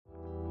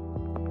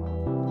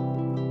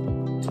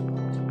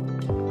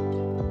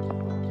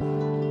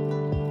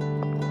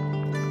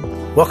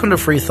Welcome to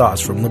Free Thoughts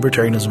from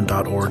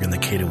Libertarianism.org and the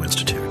Cato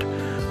Institute.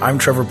 I'm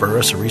Trevor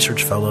Burrus, a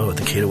research fellow at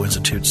the Cato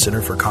Institute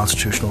Center for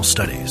Constitutional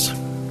Studies.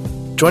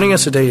 Joining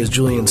us today is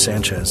Julian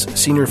Sanchez,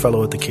 senior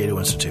fellow at the Cato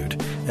Institute,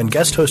 and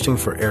guest hosting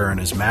for Aaron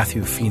is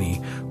Matthew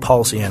Feeney,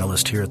 policy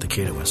analyst here at the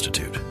Cato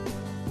Institute.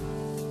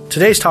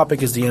 Today's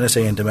topic is the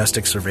NSA and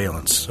domestic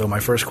surveillance. So my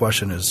first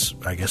question is,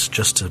 I guess,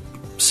 just to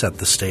set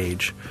the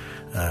stage,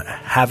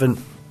 haven't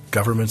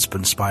government's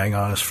been spying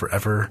on us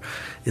forever?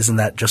 Isn't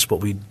that just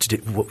what we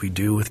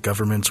do with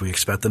governments? We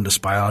expect them to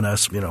spy on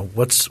us. You know,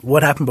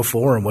 what happened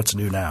before and what's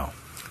new now?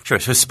 Sure.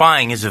 So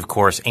spying is, of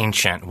course,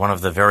 ancient. One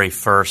of the very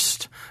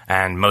first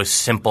and most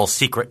simple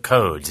secret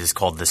codes is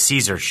called the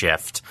Caesar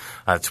shift.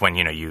 It's when,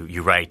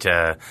 you write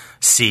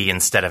C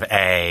instead of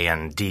A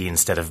and D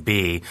instead of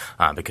B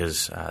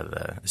because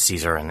the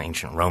Caesar and the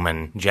ancient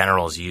Roman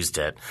generals used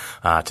it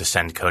to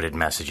send coded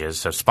messages.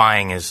 So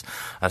spying is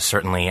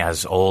certainly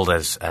as old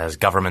as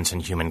governments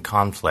and human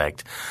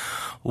conflict.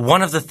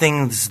 One of the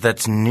things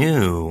that's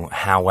new,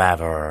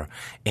 however,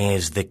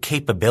 is the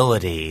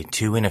capability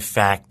to, in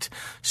effect,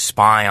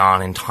 spy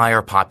on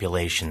entire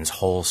populations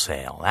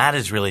wholesale. That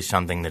is really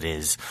something that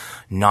is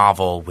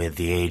novel with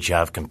the age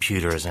of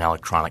computers and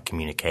electronic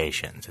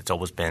communications. It's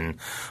always been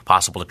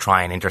possible to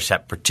try and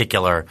intercept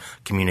particular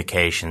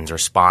communications or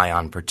spy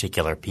on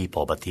particular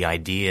people, but the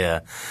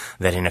idea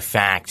that, in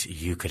effect,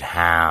 you could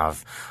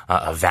have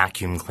a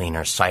vacuum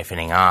cleaner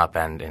siphoning up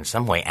and in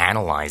some way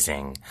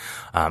analyzing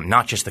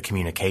not just the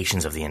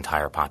communications of the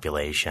entire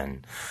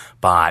population,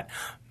 but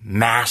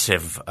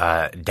massive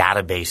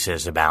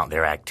databases about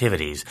their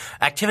activities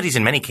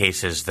in many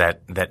cases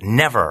that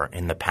never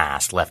in the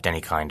past left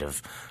any kind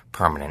of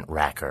permanent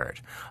record.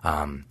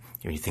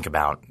 You think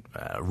about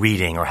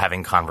reading or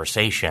having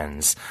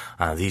conversations.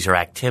 These are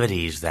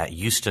activities that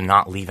used to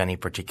not leave any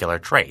particular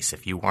trace.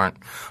 If you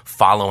weren't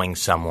following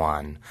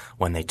someone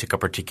when they took a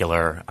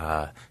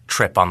particular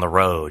trip on the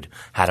road,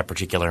 had a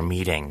particular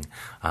meeting,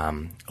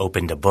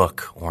 opened a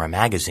book or a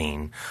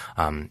magazine,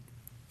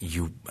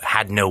 you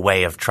had no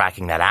way of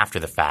tracking that after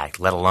the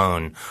fact, let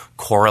alone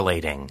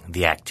correlating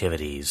the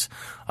activities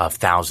of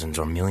thousands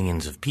or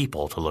millions of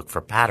people to look for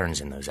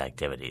patterns in those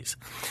activities.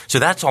 So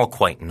that's all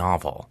quite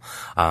novel.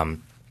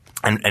 And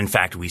in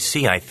fact, we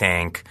see, I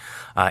think,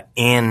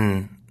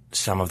 in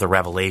some of the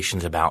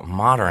revelations about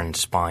modern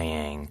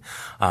spying,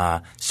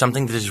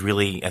 something that is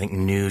really, I think,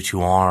 new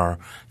to our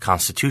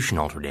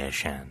constitutional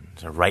tradition.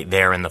 So right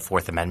there in the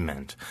Fourth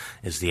Amendment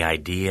is the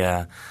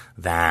idea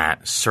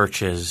that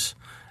searches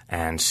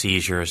and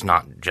seizures,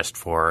 not just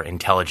for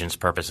intelligence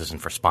purposes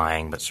and for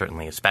spying, but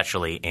certainly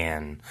especially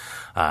in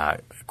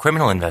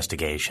criminal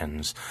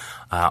investigations,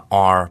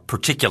 are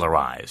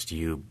particularized.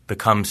 You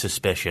become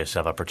suspicious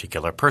of a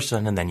particular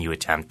person, and then you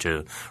attempt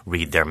to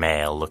read their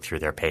mail, look through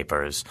their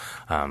papers.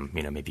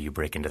 Maybe you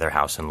break into their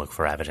house and look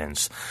for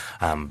evidence.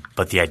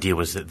 But the idea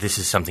was that this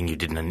is something you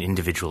did on an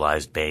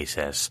individualized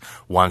basis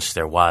once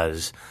there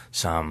was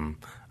some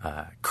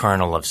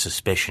kernel of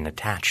suspicion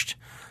attached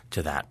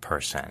to that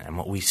person. And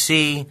what we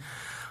see,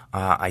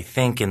 I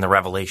think, in the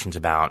revelations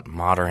about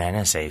modern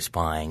NSA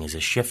spying is a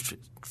shift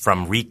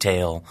from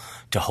retail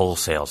to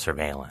wholesale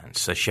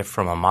surveillance, a shift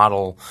from a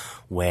model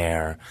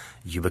where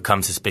you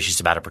become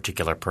suspicious about a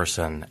particular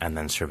person and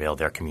then surveil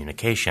their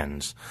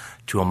communications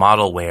to a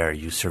model where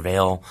you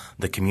surveil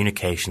the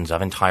communications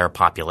of entire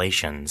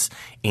populations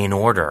in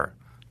order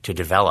to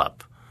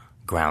develop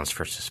grounds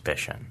for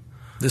suspicion.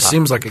 This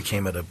seems like it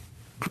came at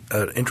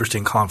an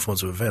interesting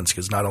confluence of events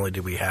because not only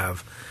did we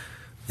have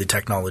the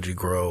technology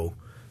grow,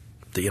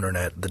 the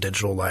internet, the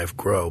digital life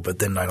grow, but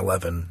then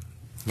 9/11,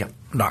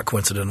 not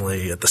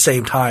coincidentally, at the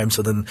same time.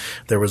 So then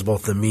there was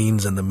both the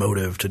means and the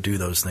motive to do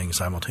those things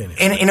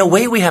simultaneously. In a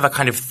way, we have a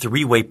kind of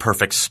three-way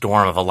perfect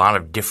storm of a lot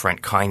of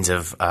different kinds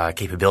of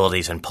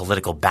capabilities and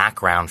political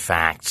background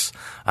facts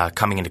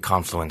coming into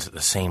confluence at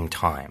the same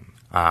time.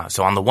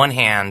 So on the one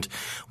hand,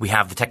 we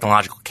have the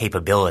technological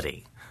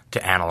capability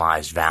to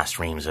analyze vast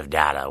reams of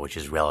data, which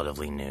is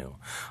relatively new.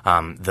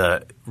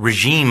 The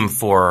regime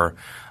for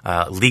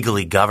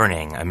legally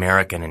governing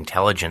American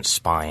intelligence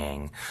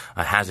spying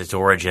has its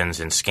origins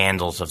in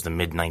scandals of the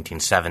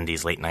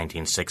mid-1970s, late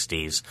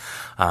 1960s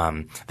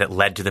that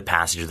led to the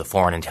passage of the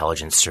Foreign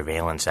Intelligence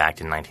Surveillance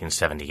Act in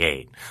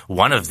 1978.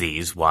 One of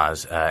these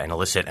was an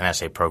illicit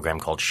NSA program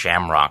called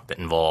Shamrock that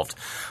involved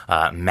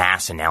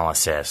mass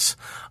analysis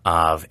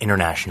of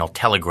international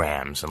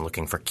telegrams and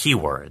looking for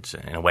keywords,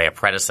 in a way a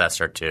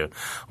predecessor to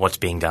what's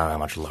being done on a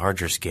much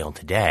larger scale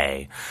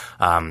today.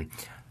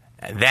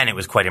 Then it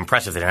was quite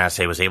impressive that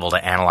NSA was able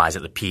to analyze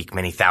at the peak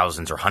many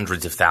thousands or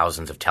hundreds of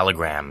thousands of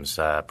telegrams,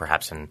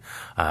 perhaps in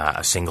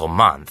a single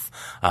month.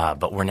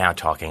 But we're now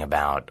talking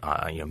about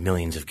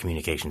millions of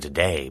communications a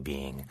day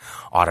being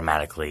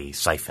automatically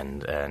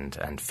siphoned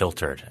and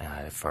filtered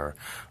for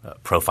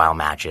profile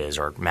matches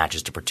or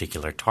matches to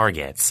particular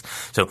targets.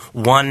 So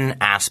one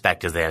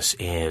aspect of this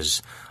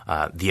is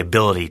the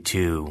ability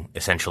to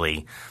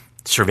essentially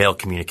surveil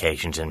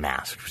communications en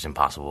masse, which was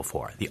impossible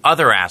before. The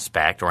other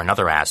aspect, or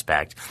another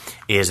aspect,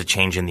 is a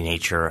change in the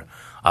nature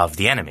of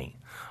the enemy.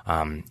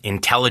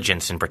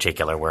 Intelligence in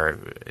particular, where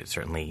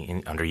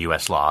certainly under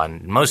U.S. law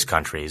in most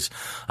countries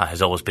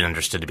has always been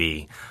understood to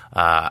be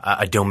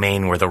a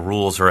domain where the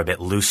rules are a bit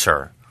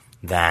looser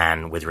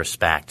than with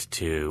respect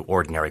to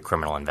ordinary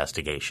criminal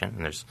investigation.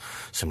 And there's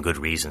some good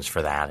reasons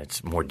for that.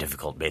 It's more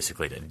difficult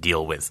basically to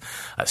deal with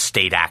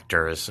state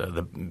actors,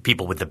 the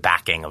people with the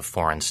backing of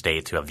foreign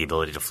states who have the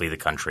ability to flee the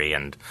country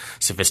and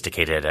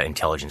sophisticated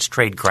intelligence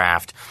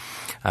tradecraft.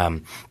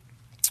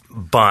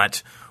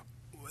 But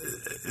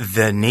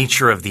the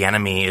nature of the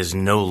enemy is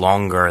no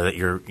longer that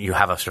you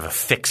have a sort of a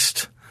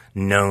fixed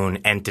known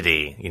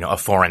entity, a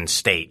foreign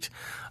state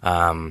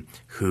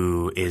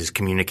who is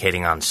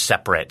communicating on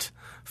separate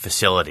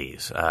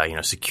facilities,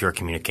 secure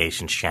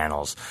communications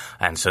channels,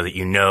 and so that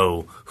you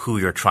know who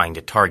you're trying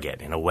to target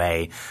in a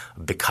way,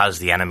 because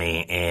the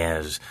enemy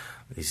is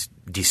these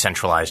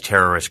decentralized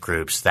terrorist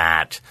groups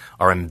that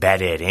are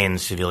embedded in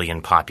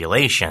civilian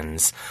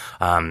populations.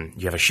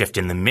 You have a shift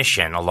in the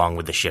mission along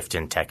with the shift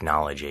in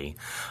technology.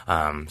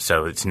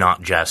 So it's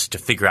not just to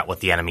figure out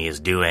what the enemy is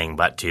doing,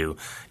 but to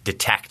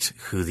detect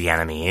who the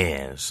enemy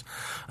is.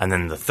 And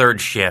then the third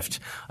shift,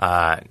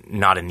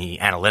 not in the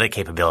analytic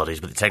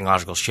capabilities, but the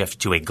technological shift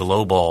to a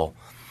global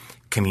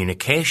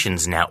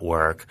communications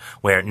network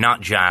where not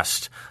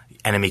just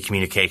enemy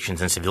communications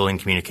and civilian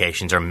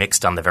communications are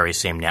mixed on the very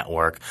same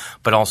network,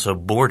 but also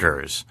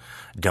borders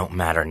don't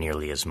matter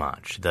nearly as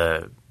much.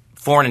 The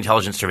Foreign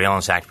Intelligence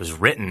Surveillance Act was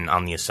written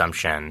on the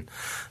assumption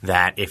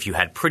that if you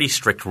had pretty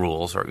strict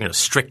rules or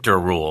stricter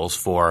rules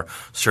for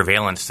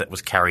surveillance that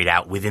was carried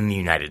out within the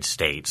United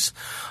States,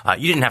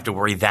 you didn't have to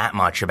worry that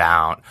much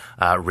about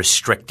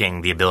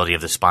restricting the ability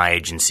of the spy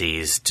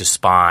agencies to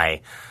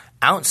spy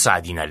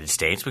outside the United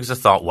States, because the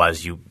thought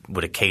was you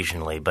would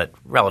occasionally, but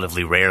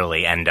relatively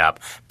rarely, end up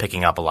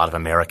picking up a lot of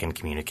American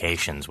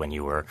communications when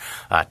you were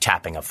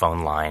tapping a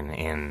phone line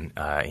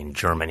in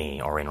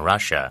Germany or in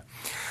Russia.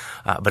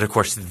 But of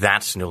course,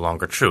 that's no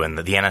longer true. And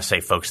the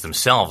NSA folks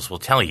themselves will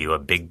tell you a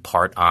big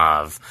part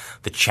of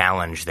the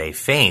challenge they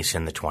face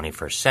in the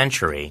 21st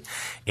century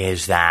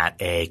is that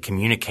a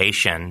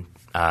communication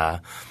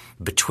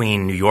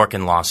between New York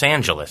and Los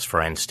Angeles,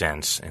 for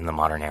instance, in the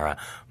modern era,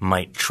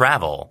 might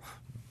travel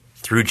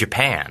through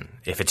Japan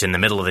if it's in the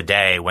middle of the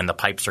day when the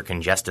pipes are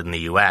congested in the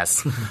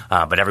U.S.,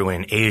 but everyone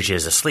in Asia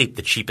is asleep.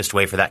 The cheapest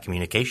way for that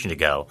communication to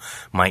go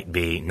might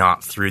be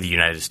not through the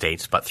United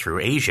States but through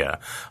Asia.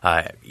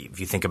 If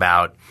you think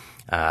about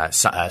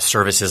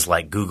services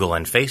like Google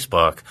and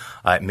Facebook,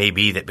 it may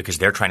be that because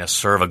they're trying to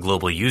serve a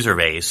global user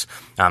base,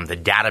 the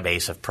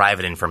database of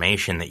private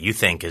information that you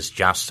think is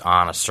just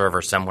on a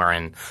server somewhere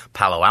in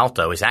Palo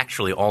Alto is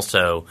actually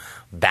also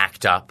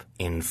backed up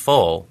in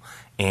full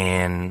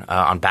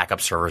on backup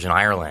servers in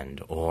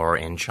Ireland or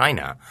in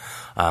China,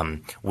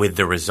 with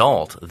the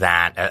result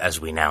that, as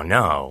we now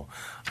know,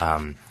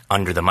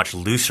 under the much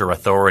looser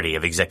authority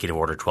of Executive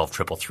Order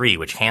 12333,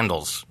 which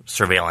handles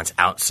surveillance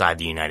outside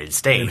the United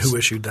States. And who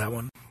issued that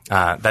one?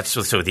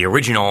 So the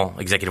original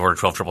Executive Order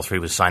 12333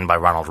 was signed by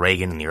Ronald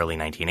Reagan in the early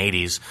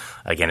 1980s.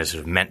 Again, it's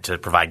sort of meant to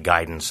provide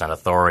guidance and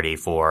authority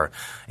for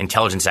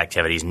intelligence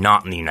activities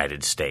not in the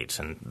United States.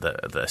 And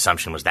the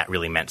assumption was that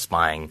really meant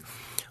spying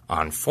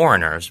on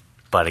foreigners.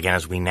 But again,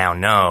 as we now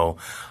know,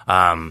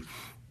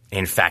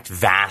 in fact,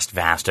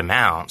 vast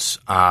amounts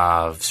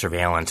of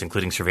surveillance,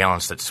 including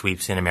surveillance that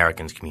sweeps in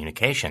Americans'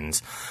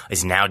 communications,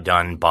 is now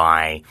done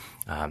by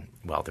there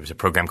was a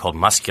program called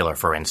Muscular,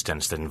 for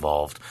instance, that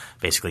involved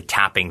basically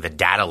tapping the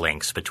data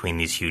links between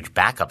these huge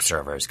backup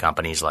servers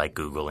companies like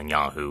Google and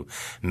Yahoo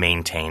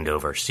maintained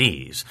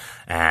overseas.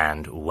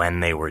 And when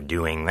they were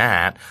doing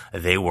that,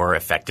 they were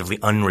effectively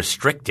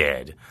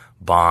unrestricted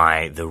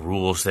by the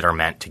rules that are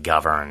meant to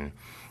govern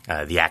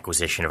the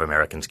acquisition of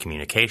Americans'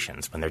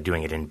 communications. When they're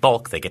doing it in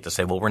bulk, they get to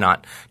say, well, we're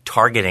not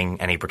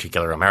targeting any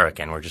particular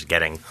American. We're just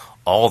getting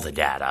all the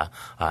data.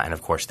 And,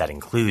 of course, that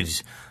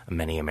includes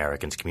many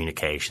Americans'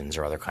 communications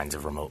or other kinds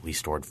of remotely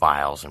stored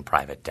files and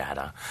private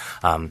data.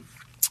 And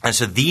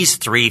so these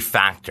three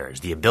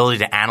factors, the ability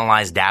to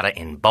analyze data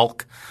in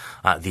bulk,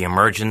 the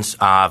emergence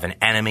of an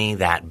enemy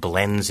that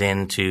blends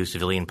into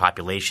civilian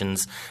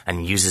populations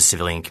and uses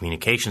civilian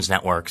communications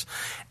networks,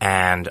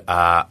 and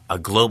a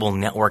global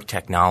network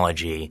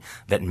technology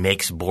that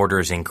makes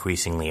borders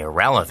increasingly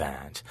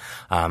irrelevant,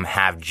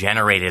 have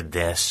generated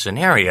this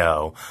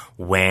scenario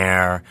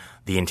where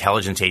the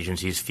intelligence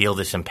agencies feel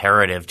this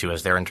imperative to,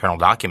 as their internal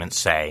documents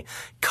say,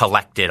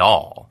 collect it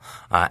all,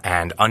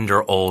 and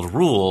under old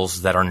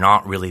rules that are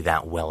not really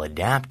that well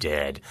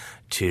adapted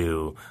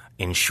to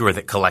ensure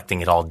that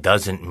collecting it all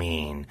doesn't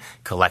mean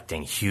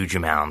collecting huge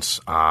amounts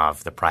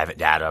of the private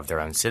data of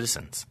their own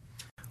citizens.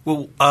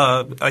 Well,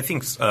 I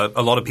think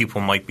a lot of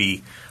people might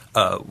be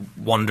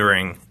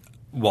wondering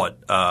what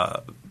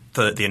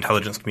the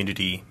intelligence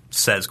community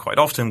says quite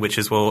often, which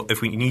is, well,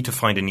 if we need to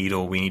find a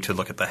needle, we need to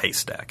look at the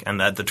haystack, and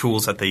that the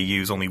tools that they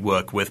use only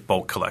work with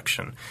bulk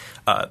collection.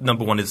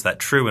 Number one, is that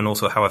true? And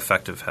also, how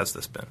effective has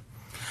this been?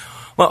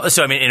 Well,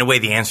 so I mean, in a way,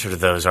 the answer to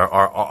those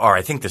are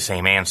I think the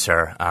same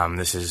answer.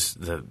 This is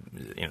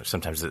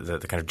sometimes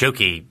the kind of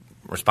jokey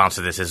response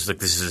to this is, look,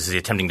 this is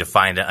attempting to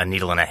find a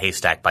needle in a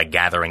haystack by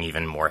gathering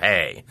even more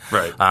hay.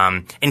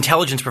 Right.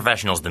 Intelligence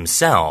professionals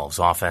themselves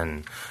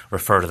often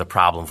refer to the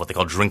problem of what they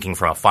call drinking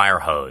from a fire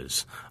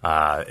hose,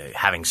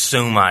 having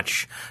so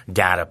much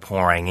data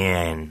pouring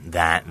in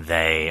that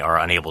they are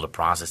unable to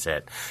process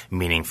it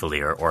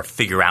meaningfully or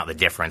figure out the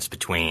difference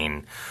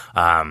between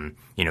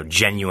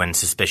genuine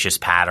suspicious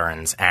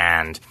patterns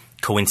and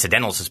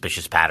coincidental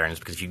suspicious patterns,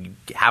 because if you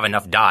have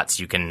enough dots,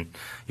 you can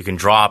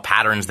draw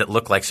patterns that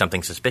look like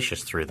something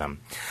suspicious through them.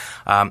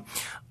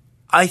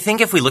 I think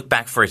if we look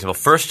back, for example,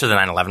 first to the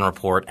 9/11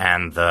 report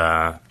and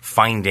the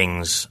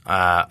findings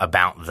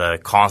about the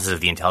causes of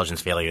the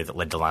intelligence failure that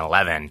led to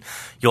 9/11,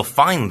 you'll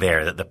find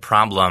there that the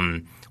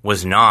problem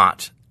was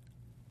not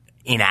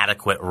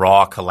inadequate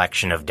raw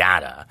collection of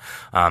data.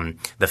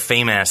 The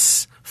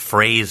famous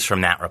phrase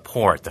from that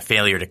report, the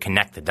failure to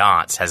connect the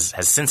dots, has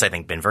since, I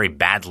think, been very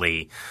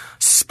badly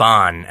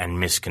spun and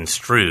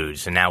misconstrued.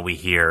 So now we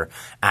hear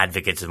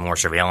advocates of more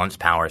surveillance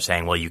power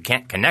saying, well, you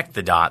can't connect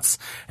the dots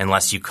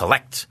unless you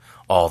collect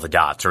all the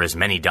dots or as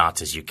many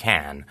dots as you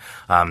can.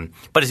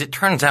 But as it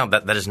turns out,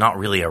 that is not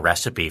really a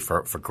recipe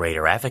for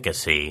greater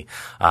efficacy.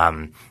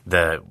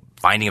 The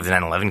finding of the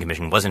 9/11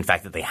 Commission was, in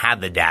fact, that they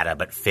had the data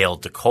but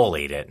failed to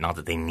collate it, not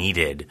that they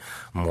needed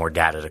more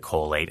data to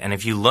collate. And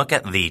if you look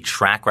at the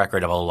track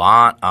record of a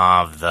lot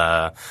of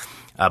the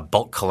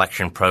bulk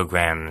collection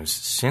programs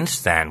since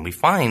then, we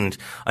find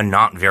a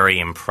not very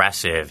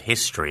impressive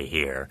history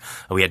here.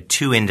 We had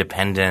 2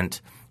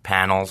 independent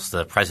panels,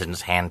 the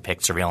President's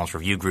hand-picked Surveillance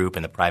Review Group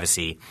and the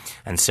Privacy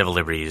and Civil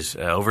Liberties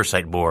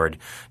Oversight Board,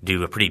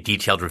 do a pretty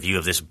detailed review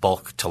of this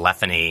bulk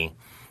telephony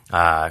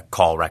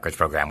call records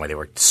program, where they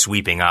were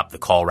sweeping up the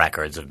call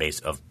records of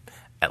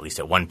at least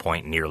at one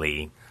point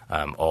nearly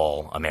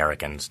all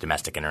Americans'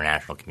 domestic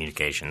international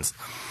communications.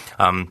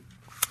 And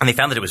they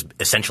found that it was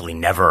essentially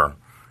never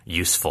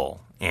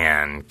useful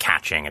in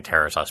catching a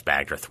terror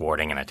suspect or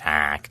thwarting an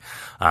attack,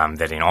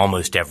 that in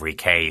almost every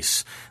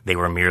case they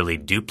were merely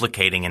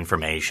duplicating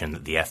information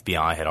that the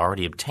FBI had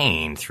already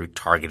obtained through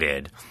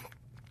targeted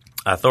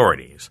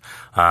authorities,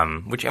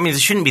 which, I mean, it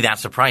shouldn't be that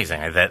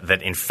surprising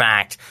that in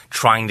fact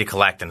trying to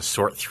collect and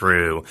sort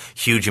through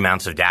huge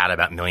amounts of data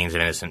about millions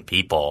of innocent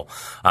people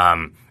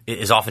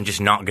is often just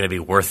not going to be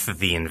worth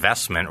the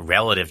investment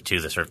relative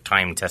to the sort of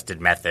time-tested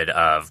method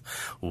of,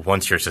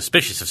 once you're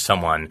suspicious of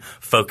someone,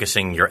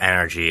 focusing your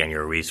energy and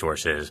your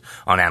resources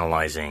on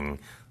analyzing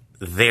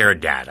their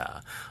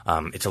data.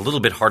 It's a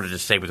little bit harder to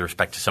say with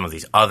respect to some of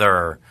these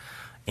other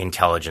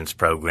intelligence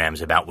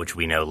programs about which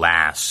we know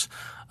less,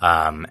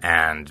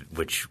 and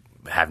which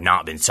have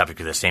not been subject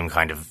to the same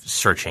kind of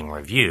searching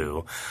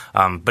review.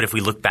 But if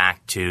we look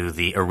back to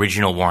the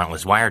original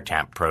warrantless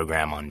wiretap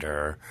program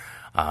under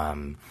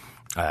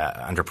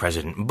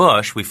President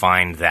Bush, we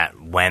find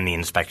that when the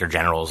inspector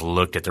generals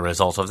looked at the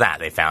results of that,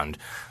 they found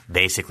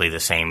basically the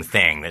same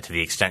thing, that to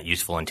the extent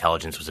useful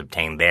intelligence was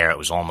obtained there, it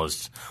was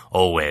almost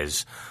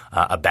always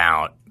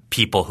about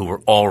people who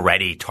were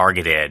already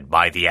targeted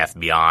by the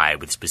FBI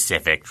with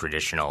specific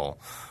traditional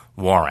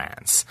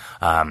warrants.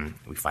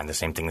 We find the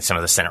same thing in some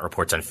of the Senate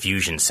reports on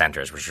fusion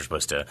centers, which are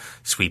supposed to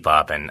sweep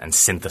up and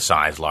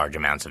synthesize large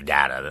amounts of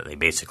data, that they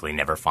basically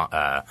never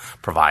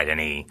provide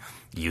any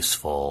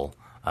useful,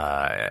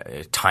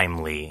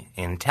 timely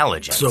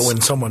intelligence. So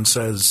when someone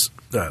says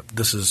that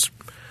this is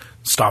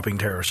stopping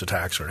terrorist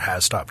attacks or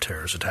has stopped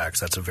terrorist attacks,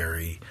 that's a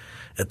very,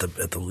 at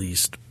the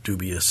least,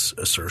 dubious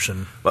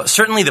assertion? Well,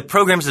 certainly the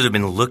programs that have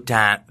been looked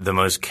at the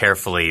most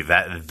carefully,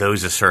 that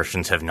those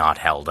assertions have not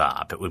held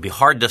up. It would be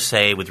hard to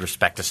say with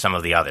respect to some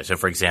of the others. So,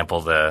 for example,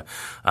 the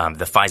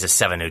FISA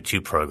 702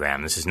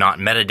 program. This is not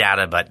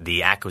metadata, but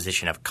the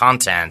acquisition of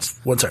content.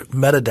 One second.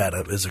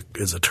 Metadata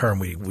is a term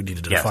we need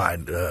to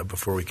define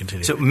before we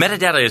continue. So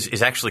metadata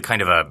is actually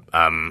kind of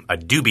a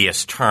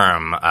dubious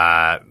term.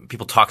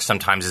 People talk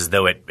sometimes as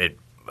though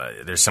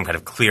there's some kind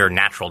of clear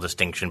natural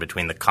distinction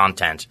between the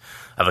content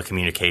of a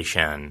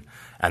communication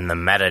and the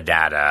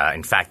metadata.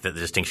 In fact, the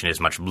distinction is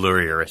much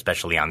blurrier,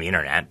 especially on the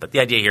Internet. But the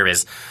idea here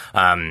is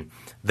the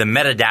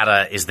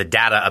metadata is the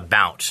data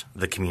about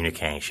the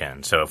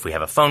communication. So if we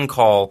have a phone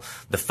call,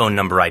 the phone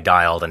number I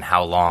dialed and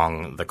how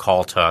long the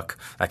call took,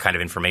 that kind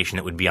of information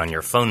that would be on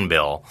your phone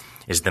bill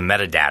is the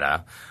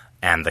metadata,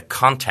 and the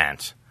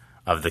content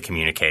of the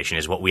communication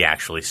is what we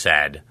actually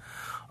said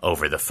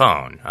over the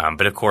phone.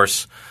 But of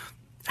course,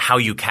 how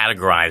you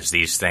categorize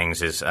these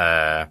things is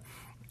to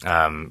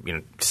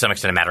some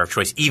extent a matter of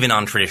choice, even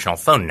on traditional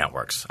phone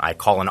networks. I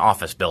call an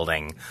office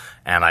building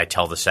and I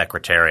tell the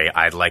secretary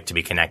I'd like to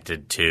be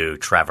connected to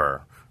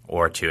Trevor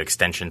or to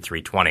extension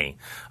 320,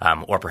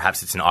 or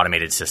perhaps it's an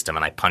automated system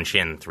and I punch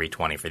in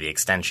 320 for the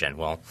extension.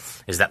 Well,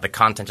 is that the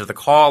content of the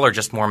call or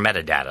just more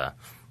metadata?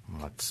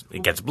 Well,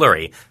 it gets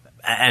blurry.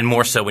 And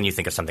more so when you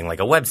think of something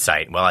like a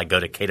website. Well, I go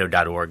to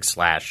cato.org/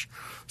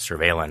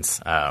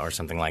 surveillance or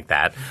something like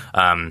that.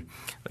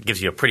 It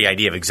gives you a pretty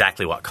idea of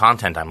exactly what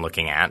content I'm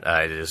looking at.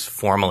 It is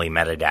formally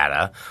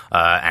metadata.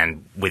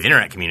 And with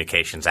Internet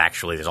communications,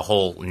 actually, there's a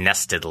whole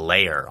nested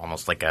layer,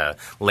 almost like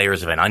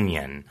layers of an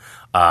onion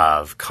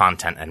of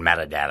content and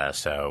metadata.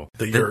 So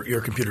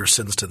your computer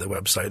sends to the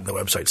website, and the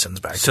website sends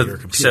back to your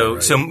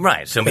computer. So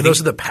and those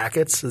are the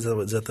packets. Is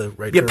that the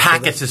right? Yeah,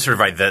 packets is sort of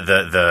right.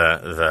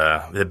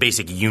 The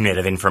basic unit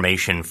of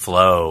information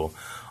flow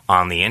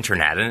on the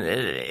internet,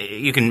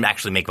 and you can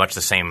actually make much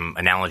the same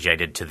analogy I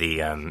did to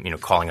the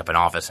calling up an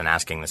office and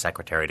asking the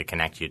secretary to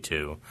connect you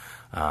to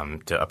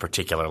a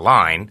particular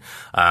line.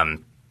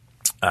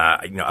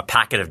 A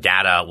packet of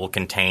data will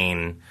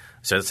contain.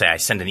 So let's say I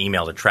send an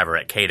email to Trevor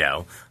at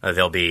Cato.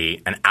 There'll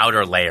be an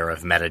outer layer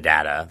of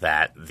metadata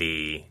that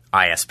the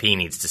ISP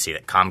needs to see,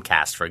 that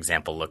Comcast, for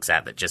example, looks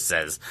at, that just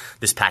says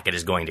this packet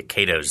is going to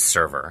Cato's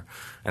server.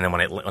 And then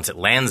once it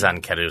lands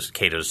on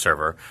Cato's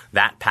server,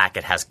 that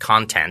packet has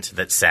content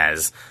that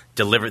says,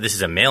 this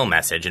is a mail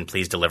message, and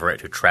please deliver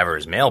it to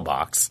Trevor's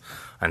mailbox.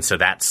 And so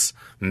that's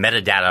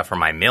metadata for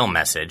my mail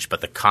message,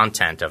 but the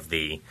content of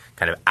the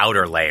kind of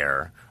outer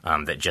layer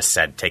that just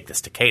said, take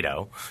this to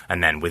Cato.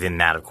 And then within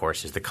that, of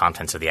course, is the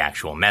contents of the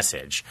actual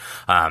message.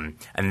 And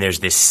there's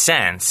this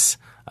sense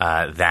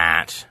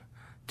that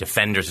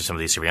defenders of some of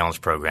these surveillance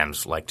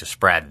programs like to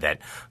spread that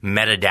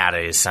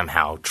metadata is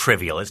somehow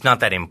trivial. It's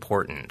not that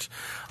important.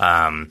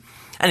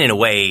 And in a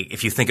way,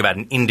 if you think about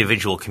an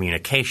individual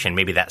communication,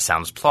 maybe that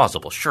sounds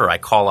plausible. Sure, I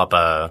call up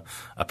a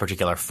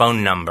particular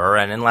phone number,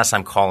 and unless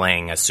I'm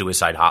calling a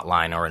suicide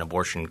hotline or an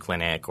abortion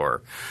clinic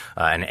or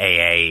an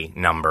AA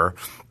number,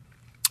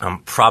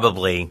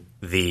 probably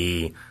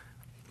the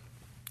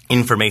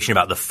information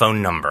about the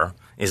phone number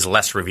is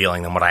less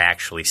revealing than what I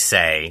actually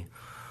say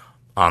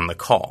on the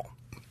call.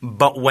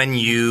 But when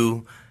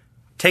you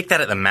take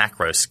that at the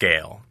macro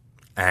scale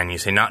and you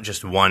say not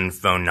just one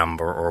phone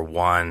number or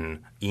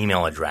one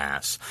email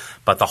address,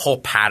 but the whole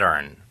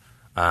pattern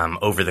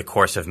over the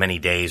course of many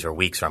days or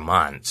weeks or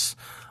months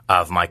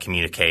of my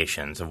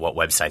communications, of what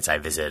websites I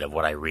visit, of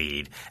what I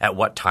read, at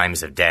what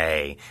times of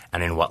day,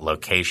 and in what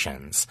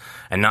locations,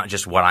 and not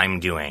just what I'm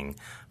doing,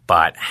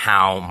 but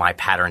how my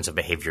patterns of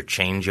behavior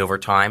change over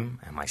time.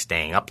 Am I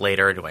staying up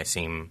later? Do I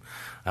seem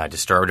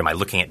disturbed? Am I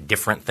looking at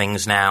different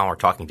things now or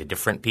talking to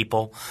different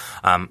people?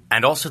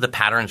 And also the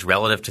patterns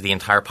relative to the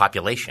entire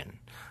population.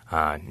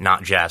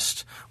 Not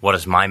just what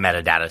does my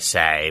metadata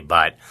say,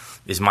 but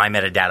is my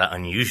metadata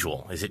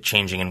unusual? Is it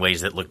changing in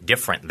ways that look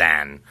different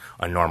than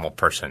a normal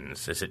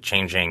person's? Is it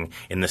changing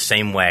in the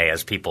same way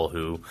as people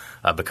who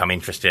become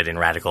interested in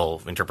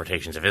radical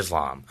interpretations of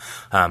Islam?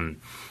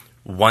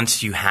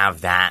 Once you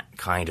have that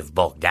kind of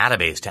bulk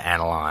database to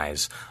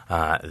analyze,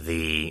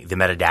 the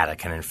metadata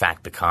can in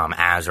fact become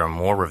as or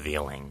more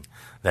revealing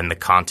than the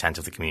content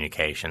of the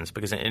communications,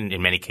 because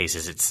in many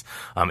cases it's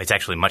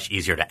actually much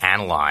easier to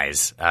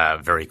analyze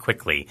very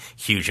quickly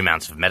huge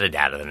amounts of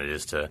metadata than it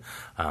is to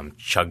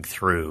chug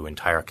through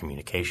entire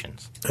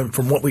communications. And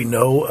from what we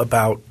know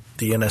about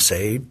the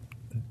NSA,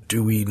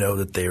 do we know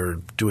that they're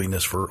doing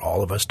this for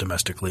all of us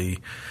domestically,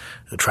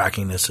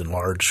 tracking this in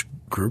large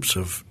groups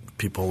of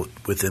people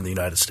within the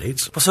United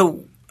States? Well,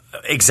 so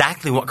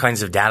exactly what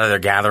kinds of data they're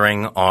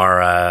gathering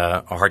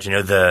are hard to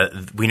know.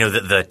 We know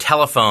that the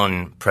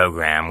telephone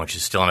program, which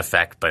is still in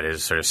effect but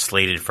is sort of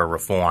slated for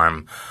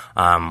reform,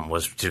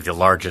 was the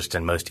largest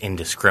and most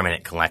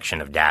indiscriminate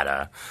collection of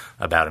data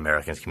about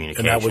Americans'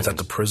 communications. And that was at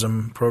the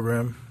PRISM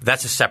program?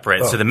 That's a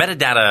separate. So the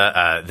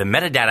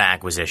metadata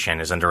acquisition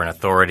is under an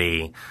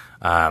authority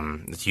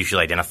it's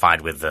usually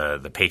identified with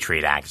the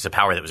Patriot Act. It's a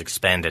power that was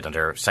expanded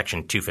under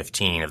Section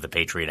 215 of the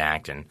Patriot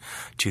Act in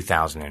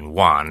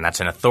 2001. That's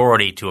an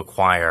authority to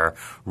acquire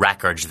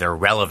records that are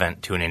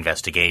relevant to an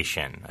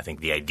investigation. I think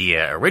the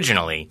idea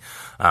originally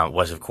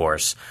was, of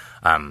course,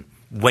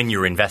 when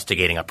you're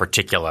investigating a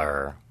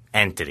particular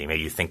entity,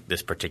 maybe you think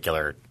this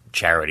particular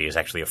charity is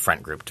actually a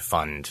front group to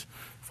fund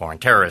foreign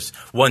terrorists.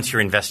 Once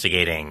you're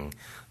investigating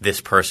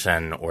this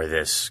person or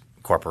this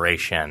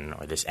corporation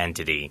or this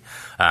entity,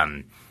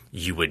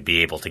 you would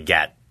be able to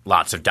get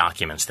lots of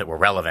documents that were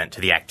relevant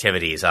to the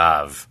activities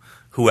of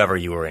whoever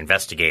you were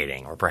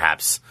investigating, or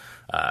perhaps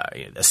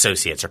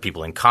associates or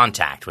people in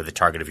contact with the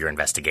target of your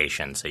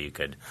investigation, so you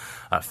could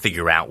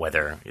figure out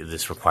whether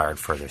this required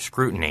further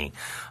scrutiny.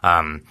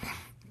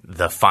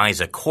 The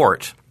FISA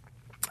court,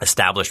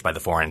 established by the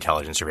Foreign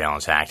Intelligence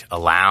Surveillance Act,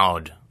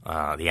 allowed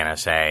the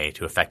NSA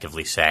to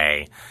effectively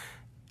say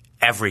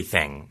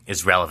everything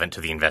is relevant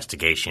to the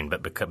investigation,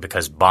 but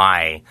because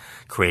by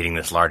creating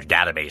this large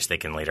database, they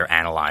can later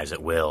analyze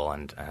at will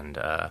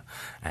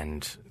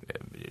and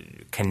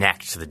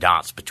connect the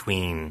dots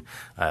between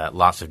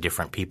lots of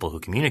different people who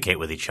communicate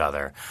with each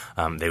other.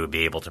 They would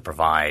be able to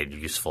provide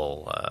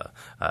useful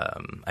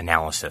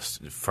analysis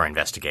for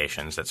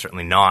investigations. That's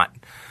certainly not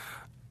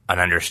an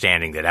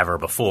understanding that ever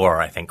before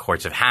I think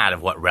courts have had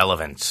of what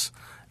relevance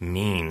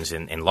means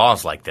in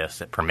laws like this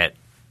that permit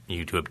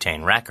you to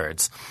obtain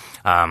records.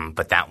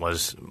 But that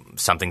was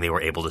something they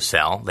were able to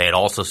sell. They had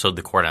also sold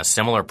the court on a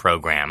similar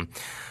program,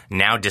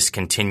 now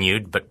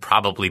discontinued, but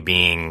probably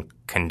being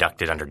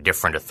conducted under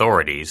different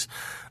authorities,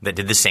 that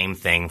did the same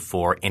thing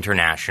for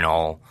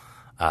international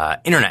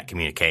internet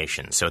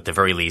communications. So at the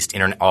very least,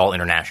 all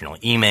international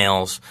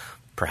emails,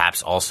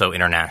 perhaps also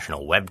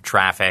international web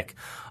traffic.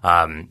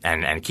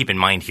 And keep in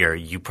mind here,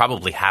 you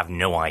probably have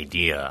no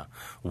idea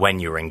when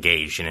you're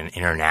engaged in an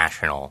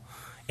international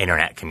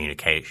internet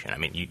communication. I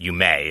mean, you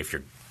may if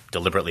you're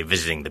deliberately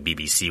visiting the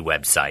BBC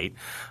website,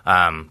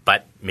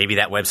 but maybe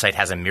that website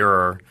has a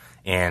mirror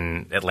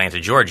in Atlanta,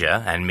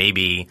 Georgia, and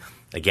maybe,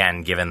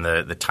 again, given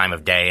the time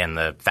of day and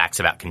the facts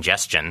about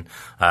congestion,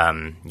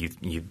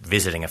 you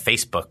visiting a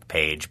Facebook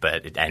page,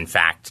 but in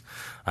fact,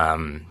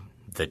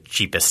 the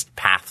cheapest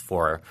path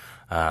for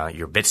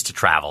your bits to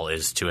travel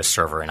is to a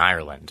server in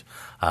Ireland.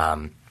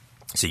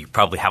 So you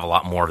probably have a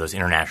lot more of those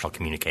international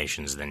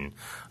communications than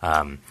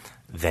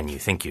you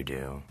think you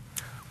do.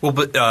 Well,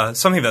 but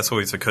something that's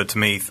always occurred to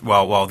me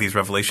while these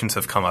revelations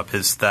have come up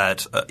is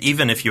that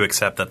even if you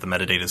accept that the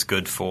metadata is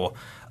good for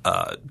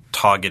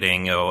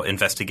targeting or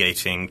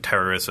investigating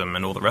terrorism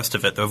and all the rest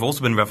of it, there have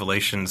also been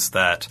revelations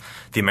that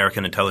the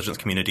American intelligence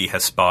community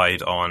has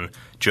spied on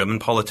German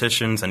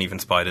politicians and even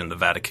spied in the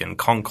Vatican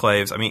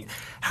conclaves. I mean,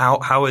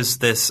 how is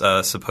this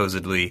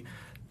supposedly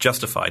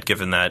justified,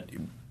 given that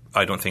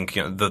I don't think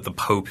the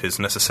Pope is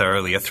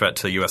necessarily a threat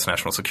to U.S.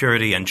 national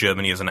security and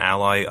Germany is an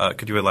ally?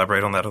 Could you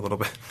elaborate on that a little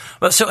bit?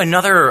 Well, so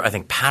another, I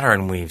think,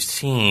 pattern we've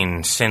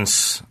seen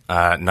since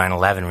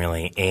 9/11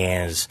 really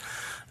is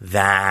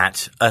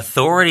that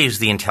authorities,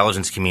 the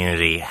intelligence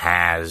community,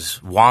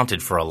 has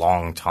wanted for a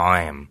long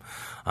time,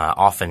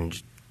 often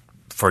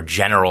for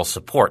general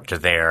support to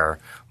their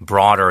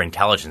broader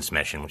intelligence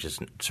mission, which is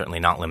certainly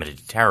not limited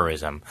to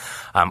terrorism,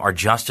 are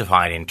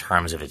justified in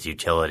terms of its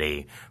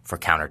utility for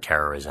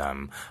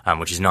counterterrorism,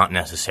 which is not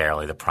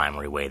necessarily the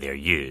primary way they're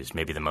used.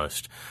 Maybe the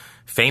most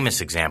famous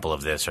example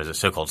of this are the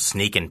so-called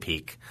sneak and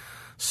peek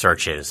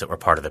searches that were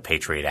part of the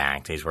Patriot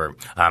Act. These were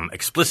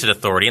explicit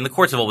authority, and the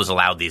courts have always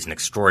allowed these in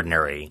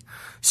extraordinary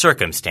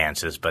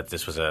circumstances, but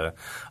this was a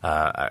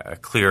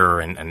clearer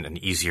and an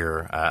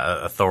easier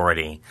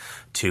authority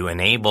to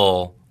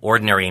enable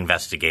ordinary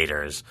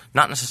investigators,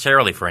 not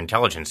necessarily for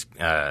intelligence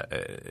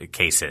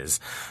cases,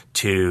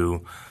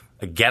 to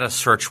get a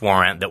search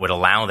warrant that would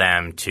allow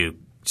them to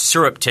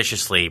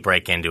surreptitiously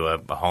break into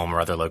a home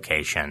or other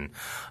location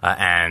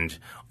and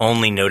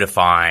only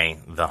notify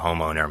the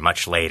homeowner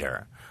much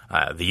later.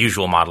 The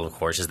usual model, of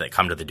course, is they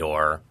come to the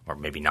door or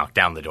maybe knock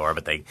down the door,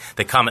 but they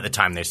come at the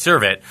time they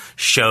serve it,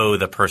 show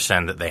the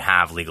person that they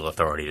have legal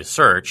authority to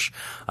search,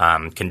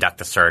 conduct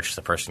the search.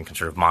 The person can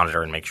sort of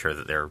monitor and make sure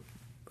that they're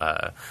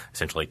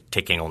essentially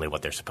taking only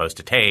what they're supposed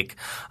to take.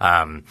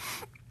 And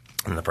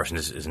the person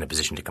is in a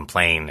position to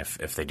complain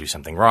if they do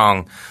something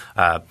wrong.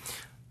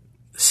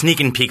 Sneak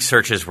and peek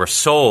searches were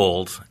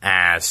sold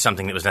as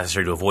something that was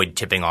necessary to avoid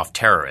tipping off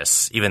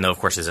terrorists, even though, of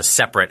course, there's a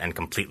separate and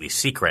completely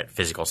secret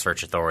physical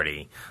search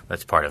authority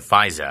that's part of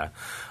FISA.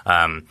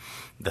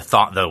 The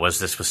thought, though, was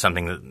this was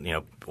something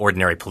that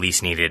ordinary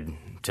police needed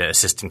to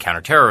assist in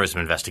counterterrorism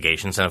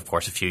investigations. And, of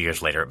course, a few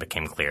years later it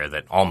became clear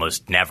that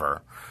almost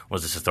never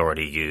was this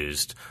authority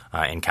used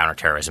in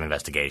counterterrorism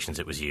investigations.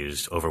 It was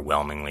used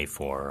overwhelmingly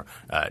for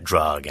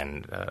drug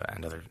and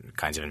other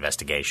kinds of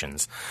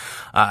investigations.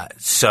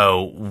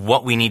 So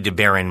what we need to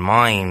bear in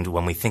mind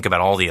when we think about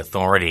all the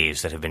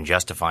authorities that have been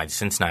justified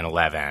since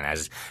 9/11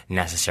 as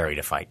necessary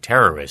to fight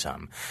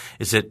terrorism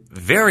is that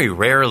very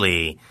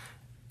rarely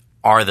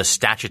are the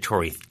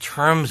statutory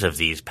terms of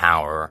these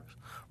powers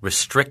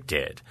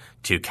restricted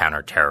to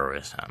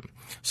counterterrorism.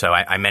 So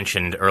I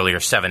mentioned earlier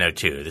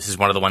 702. This is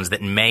one of the ones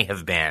that may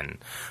have been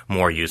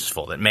more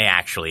useful, that may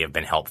actually have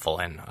been helpful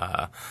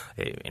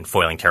in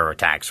foiling terror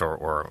attacks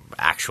or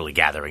actually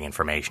gathering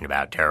information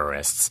about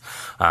terrorists.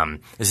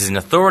 This is an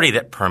authority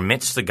that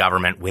permits the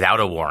government without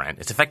a warrant.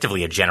 It's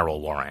effectively a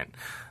general warrant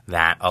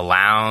that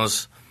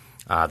allows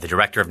the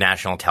Director of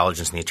National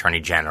Intelligence and the Attorney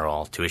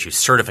General to issue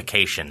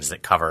certifications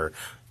that cover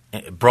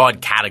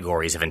broad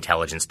categories of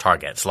intelligence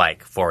targets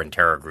like foreign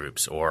terror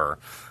groups or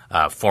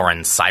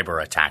foreign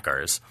cyber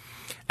attackers,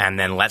 and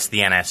then lets the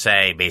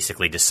NSA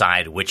basically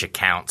decide which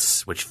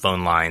accounts, which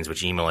phone lines,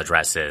 which email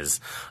addresses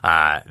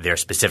they're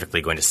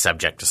specifically going to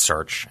subject to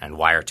search and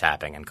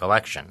wiretapping and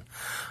collection.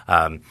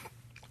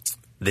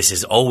 This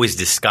is always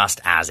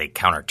discussed as a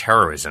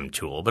counterterrorism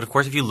tool, but of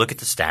course if you look at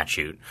the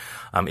statute,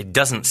 it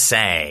doesn't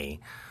say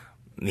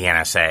the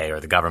NSA or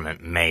the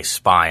government may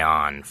spy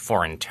on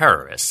foreign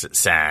terrorists. It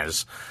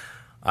says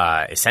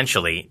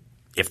essentially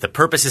if the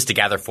purpose is to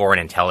gather foreign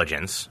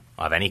intelligence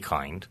of any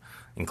kind,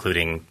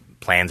 including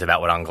plans about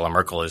what Angela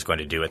Merkel is going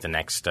to do at the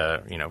next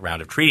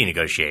round of treaty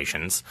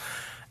negotiations,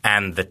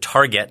 and the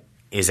target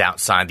is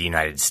outside the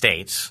United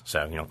States, so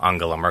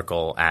Angela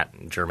Merkel at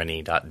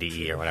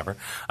Germany.de or whatever,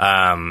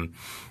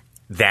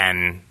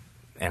 then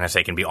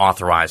NSA can be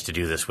authorized to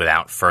do this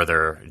without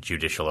further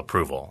judicial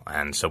approval.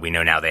 And so we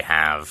know now they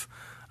have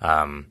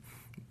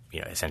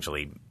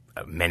essentially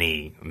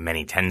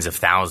many tens of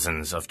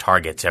thousands of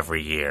targets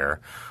every year.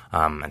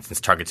 And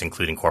since targets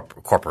including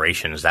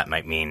corporations, that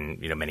might mean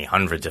many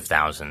hundreds of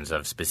thousands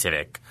of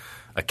specific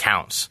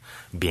accounts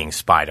being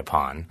spied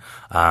upon.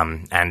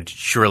 And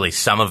surely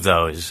some of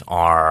those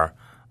are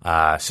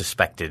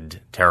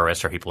suspected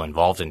terrorists or people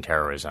involved in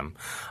terrorism.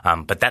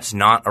 But that's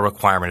not a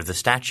requirement of the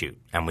statute.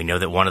 And we know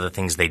that one of the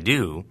things they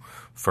do,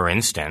 for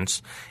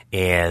instance,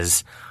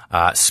 is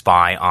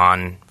spy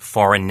on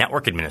foreign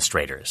network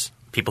administrators,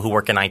 people who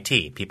work in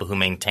IT, people who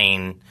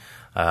maintain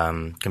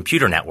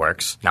computer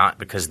networks, not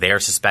because they're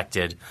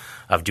suspected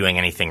of doing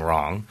anything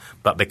wrong,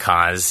 but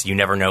because you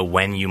never know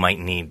when you might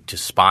need to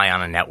spy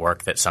on a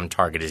network that some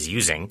target is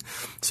using.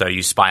 So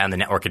you spy on the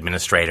network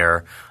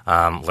administrator,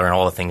 learn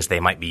all the things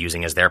they might be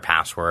using as their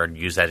password,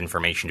 use that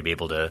information to be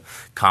able to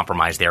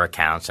compromise their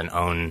accounts and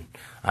own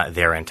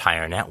their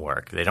entire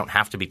network. They don't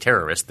have to be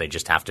terrorists. They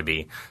just have to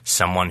be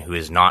someone who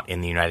is not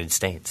in the United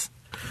States.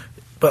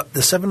 But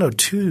the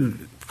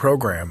 702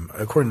 program,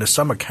 according to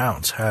some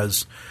accounts,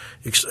 has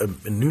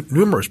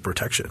numerous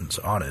protections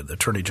on it: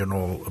 Attorney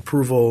General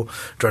approval,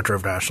 Director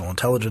of National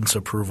Intelligence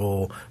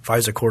approval,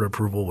 FISA court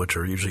approval, which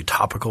are usually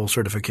topical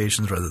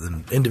certifications rather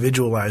than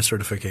individualized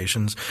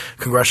certifications,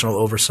 Congressional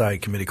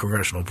Oversight Committee,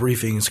 congressional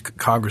briefings.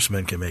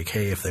 Congressmen can make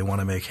hay if they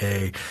want to make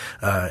hay.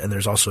 And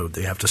there's also –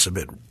 they have to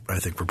submit, I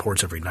think,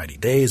 reports every 90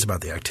 days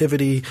about the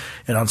activity.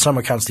 And on some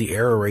accounts, the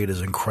error rate is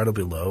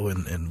incredibly low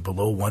and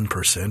below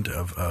 1%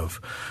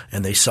 of –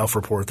 and they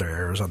self-report their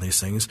errors on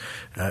these things.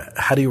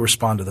 How do you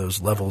respond to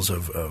those levels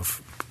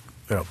of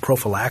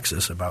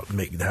prophylaxis about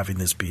having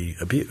this be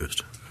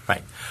abused?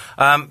 Right.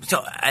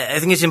 So I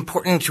think it's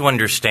important to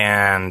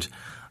understand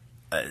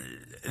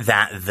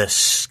that the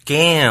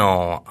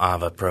scale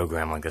of a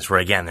program like this, where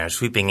again they're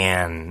sweeping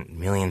in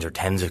millions or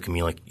tens of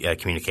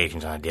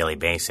communications on a daily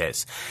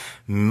basis,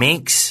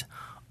 makes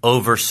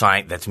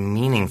oversight that's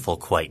meaningful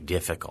quite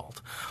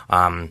difficult.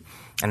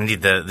 And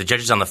indeed, the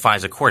judges on the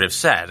FISA court have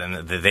said,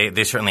 and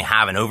they certainly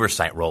have an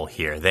oversight role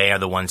here. They are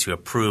the ones who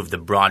approve the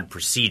broad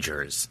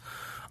procedures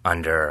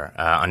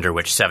under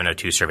which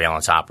 702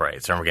 surveillance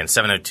operates. Remember again,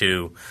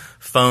 702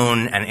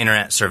 phone and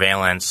internet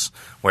surveillance,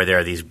 where there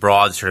are these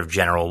broad sort of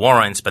general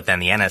warrants, but then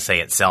the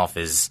NSA itself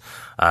is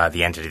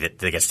the entity that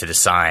gets to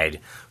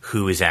decide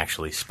who is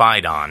actually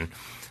spied on.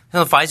 And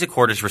the FISA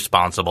court is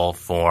responsible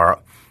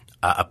for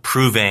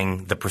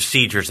approving the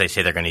procedures they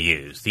say they're going to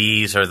use.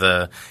 These are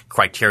the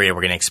criteria we're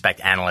going to expect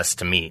analysts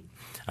to meet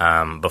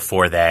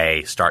before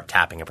they start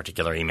tapping a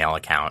particular email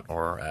account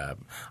or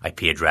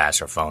IP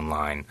address or phone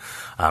line.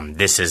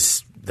 This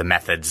is the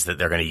methods that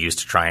they're going to use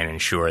to try and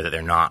ensure that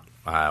they're not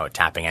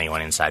tapping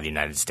anyone inside the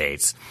United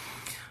States.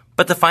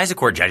 But the FISA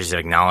court judges have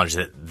acknowledged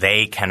that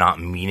they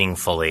cannot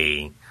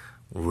meaningfully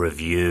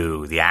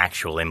review the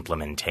actual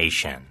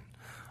implementation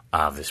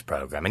of this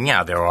program. And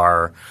yeah, there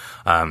are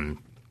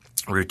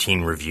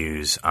routine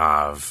reviews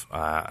of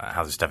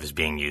how this stuff is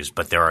being used,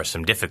 but there are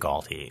some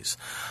difficulties.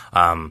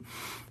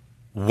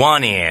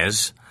 One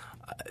is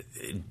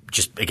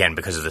just, again,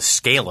 because of the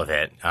scale of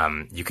it,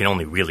 you can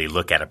only really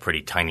look at a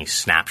pretty tiny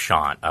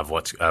snapshot of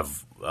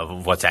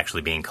what's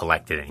actually being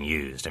collected and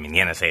used. I mean, the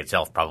NSA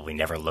itself probably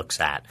never looks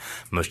at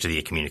most of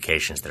the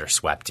communications that are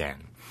swept in.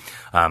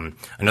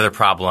 Another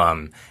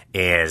problem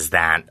is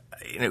that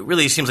it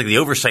really seems like the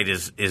oversight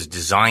is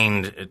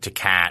designed to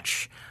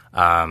catch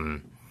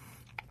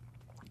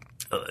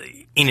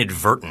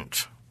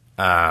inadvertent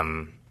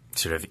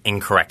sort of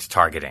incorrect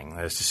targeting.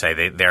 That is to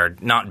say, they're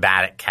not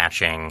bad at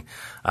catching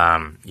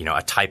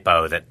a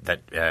typo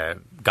that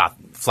got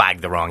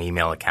flagged the wrong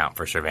email account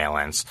for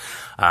surveillance.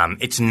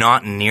 It's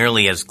not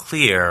nearly as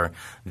clear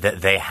that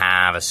they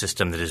have a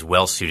system that is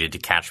well suited to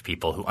catch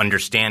people who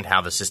understand how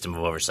the system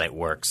of oversight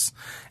works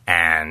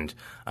and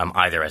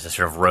either as a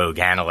sort of rogue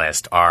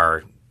analyst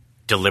are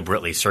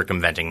deliberately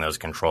circumventing those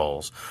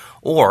controls,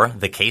 or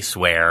the case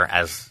where,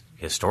 as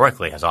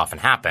historically has often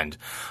happened,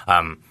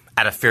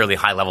 at a fairly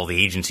high level,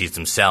 the agencies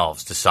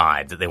themselves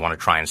decide that they want to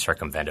try and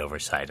circumvent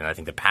oversight. And I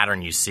think the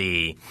pattern you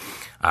see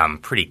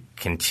pretty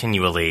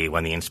continually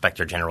when the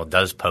Inspector General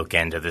does poke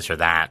into this or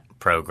that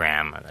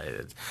program,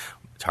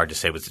 it's hard to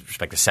say with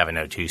respect to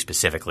 702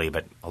 specifically,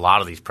 but a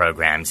lot of these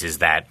programs is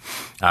that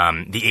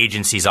the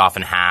agencies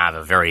often have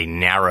a very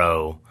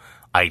narrow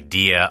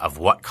idea of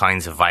what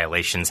kinds of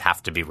violations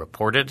have to be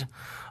reported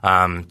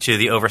to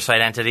the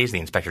oversight entities. The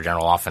Inspector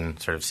General often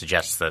sort of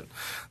suggests that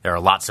there are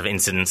lots of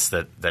incidents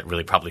that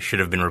really probably should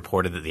have been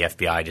reported that the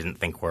FBI didn't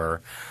think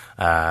were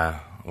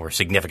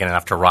significant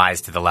enough to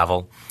rise to the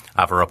level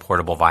of a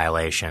reportable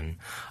violation.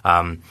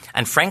 And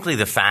frankly,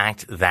 the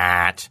fact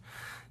that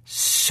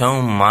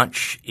so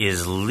much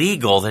is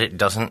legal that it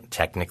doesn't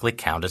technically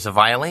count as a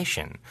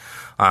violation.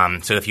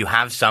 So if you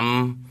have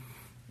some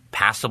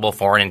passable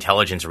foreign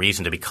intelligence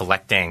reason to be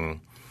collecting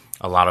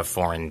a lot of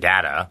foreign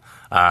data,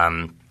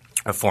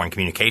 of foreign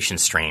communication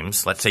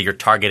streams. Let's say you're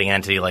targeting an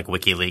entity like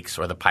WikiLeaks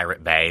or the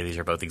Pirate Bay. These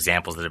are both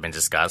examples that have been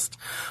discussed.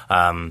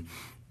 The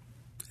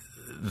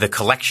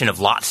collection of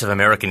lots of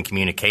American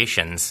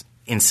communications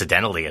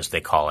incidentally, as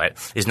they call it,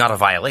 is not a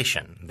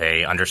violation.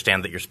 They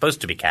understand that you're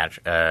supposed to be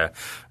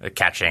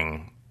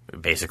catching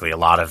basically a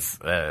lot of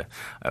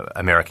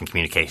American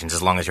communications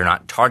as long as you're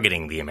not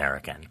targeting the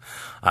American.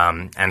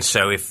 And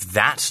so if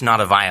that's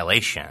not a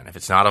violation, if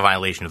it's not a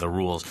violation of the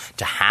rules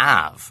to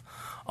have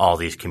all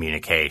these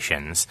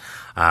communications,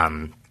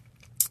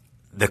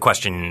 the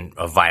question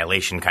of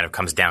violation kind of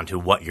comes down to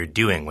what you're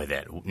doing with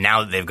it.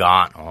 Now that they've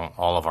got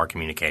all of our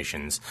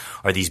communications,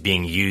 are these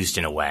being used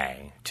in a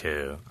way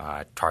to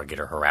target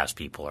or harass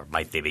people, or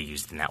might they be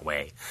used in that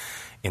way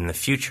in the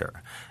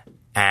future?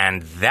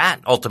 And that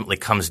ultimately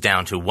comes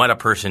down to what a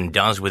person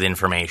does with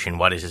information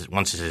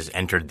once it has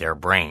entered their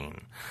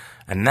brain.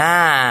 And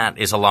that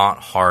is a lot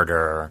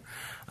harder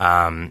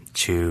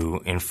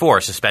to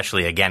enforce,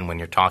 especially, again, when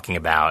you're talking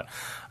about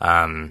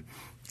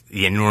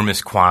the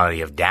enormous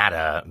quantity of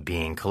data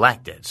being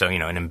collected. So,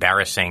 an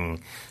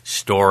embarrassing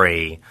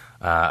story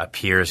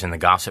appears in the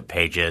gossip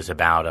pages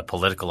about a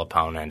political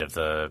opponent of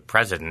the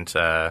president.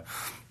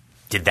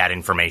 Did that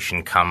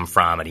information come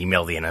from an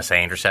email the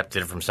NSA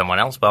intercepted from someone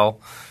else?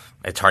 Well,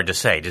 it's hard to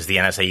say. Does the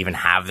NSA even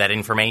have that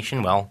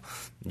information? Well,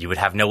 you would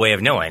have no way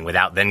of knowing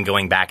without then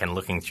going back and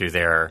looking through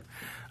their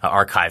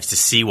archives to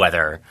see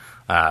whether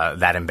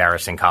that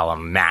embarrassing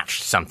column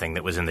matched something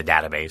that was in the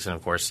database. And,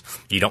 of course,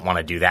 you don't want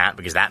to do that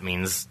because that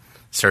means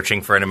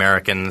searching for an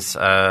American's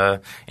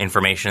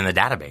information in the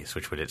database,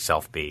 which would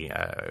itself be,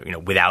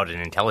 without an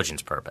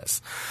intelligence purpose.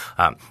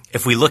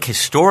 If we look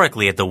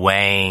historically at the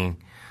way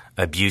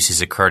abuse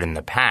has occurred in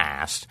the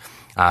past,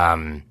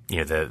 the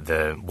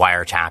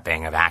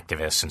wiretapping of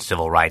activists and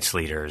civil rights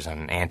leaders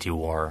and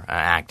anti-war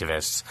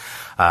activists,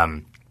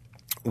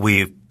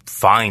 we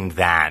find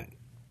that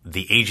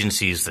the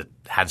agencies that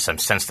had some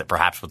sense that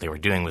perhaps what they were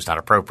doing was not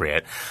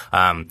appropriate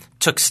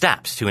took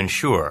steps to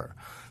ensure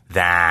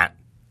that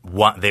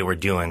what they were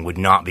doing would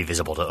not be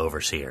visible to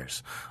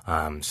overseers.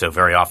 So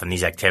very often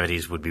these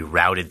activities would be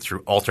routed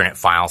through alternate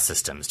file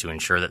systems to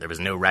ensure that there was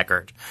no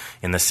record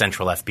in the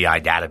central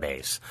FBI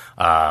database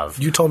of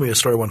 – You told me a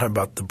story one time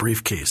about the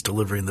briefcase,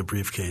 delivering the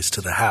briefcase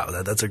to the house.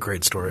 That's a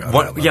great story.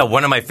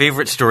 One of my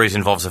favorite stories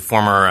involves a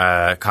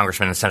former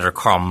Congressman and Senator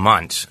Carl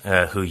Munt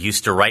who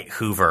used to write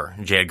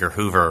J. Edgar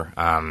Hoover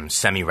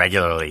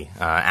semi-regularly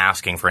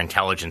asking for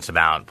intelligence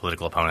about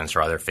political opponents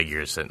or other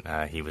figures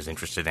that he was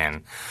interested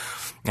in.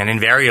 And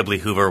invariably,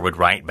 Hoover would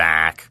write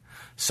back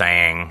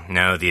saying,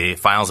 no, the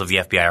files of the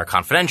FBI are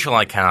confidential.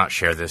 I cannot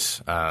share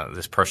this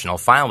personal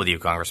file with you,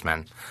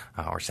 Congressman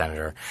or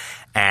Senator.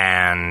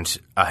 And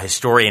a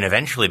historian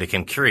eventually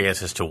became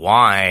curious as to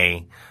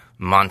why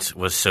Munt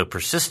was so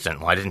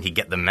persistent. Why didn't he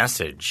get the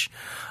message?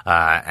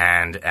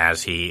 And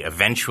as he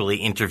eventually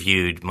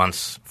interviewed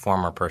Munt's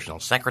former personal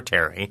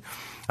secretary,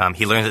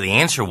 he learned that the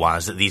answer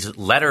was that these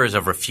letters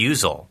of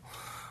refusal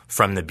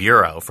from the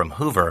Bureau, from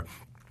Hoover,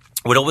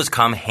 would always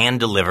come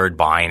hand-delivered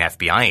by an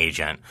FBI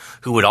agent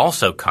who would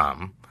also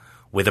come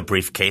with a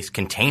briefcase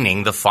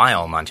containing the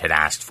file Munt had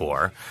asked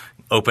for,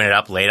 open it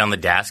up, lay it on the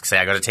desk, say,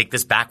 I got to take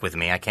this back with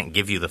me. I can't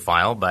give you the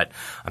file, but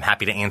I'm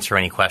happy to answer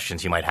any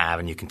questions you might have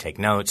and you can take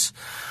notes.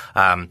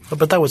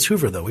 But that was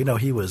Hoover, though. We know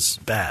he was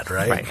bad,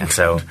 right? Right. And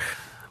so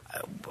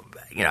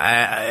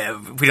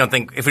if we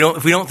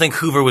don't think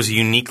Hoover was a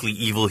uniquely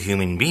evil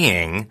human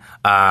being,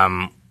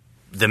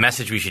 the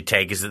message we should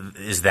take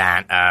is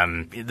that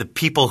the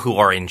people who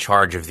are in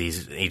charge of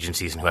these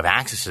agencies and who have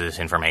access to this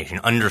information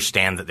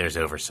understand that there's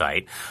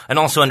oversight and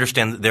also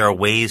understand that there are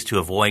ways to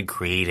avoid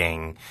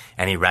creating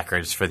any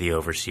records for the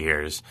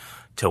overseers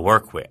to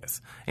work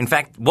with. In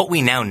fact, what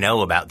we now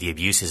know about the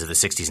abuses of the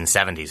 60s and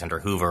 70s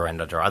under Hoover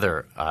and under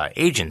other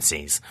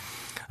agencies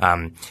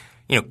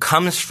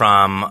comes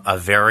from a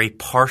very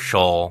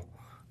partial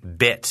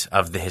bit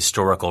of the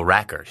historical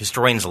record.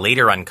 Historians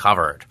later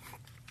uncovered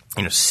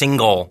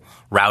single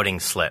routing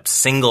slips,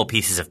 single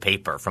pieces of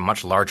paper from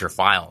much larger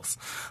files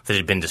that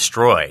had been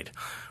destroyed,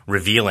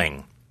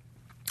 revealing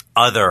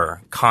other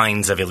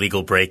kinds of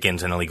illegal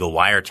break-ins and illegal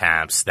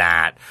wiretaps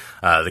that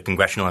the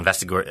congressional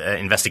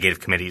investigative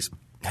committees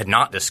had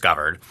not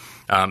discovered.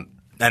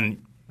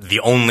 And the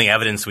only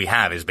evidence we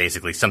have is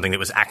basically something that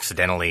was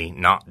accidentally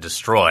not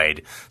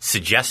destroyed,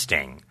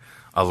 suggesting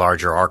a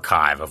larger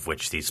archive of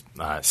which these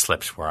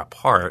slips were a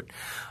part.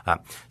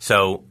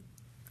 So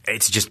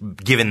it's just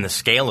given the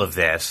scale of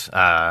this,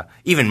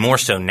 even more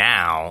so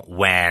now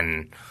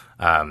when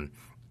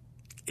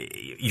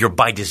you're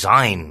by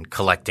design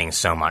collecting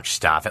so much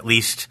stuff. At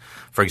least,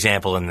 for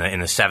example, in the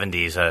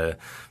 70s,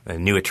 a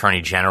new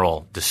attorney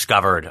general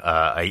discovered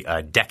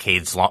a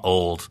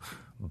decades-old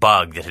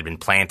bug that had been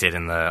planted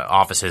in the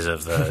offices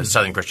of the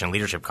Southern Christian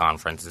Leadership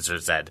Conference and sort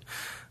of said,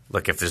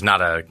 look, if there's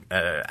not a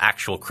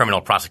actual criminal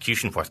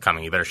prosecution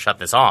forthcoming, you better shut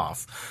this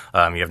off.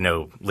 You have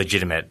no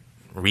legitimate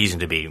reason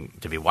to be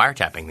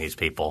wiretapping these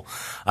people.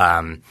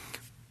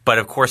 But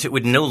of course, it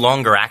would no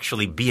longer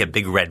actually be a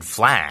big red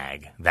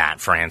flag that,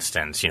 for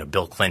instance,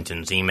 Bill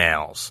Clinton's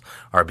emails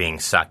are being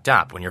sucked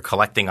up. When you're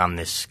collecting on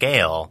this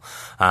scale,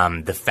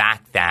 the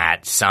fact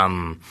that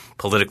some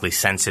politically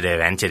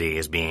sensitive entity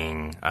is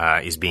being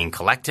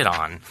collected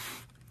on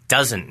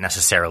doesn't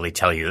necessarily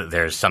tell you that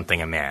there's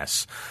something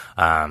amiss,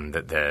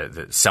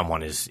 that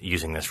someone is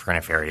using this for a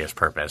nefarious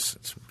purpose.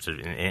 It's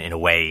in a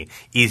way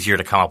easier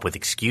to come up with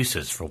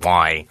excuses for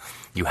why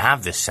you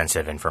have this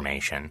sensitive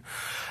information.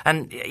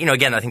 And,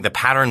 again, I think the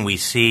pattern we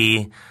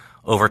see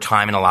over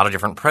time in a lot of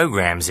different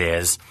programs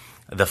is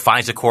the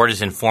FISA court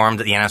is informed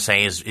that the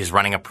NSA is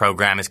running a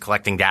program, is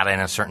collecting data in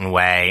a certain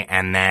way,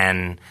 and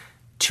then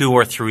 2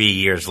 or 3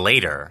 years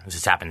later, this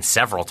has happened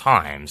several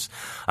times,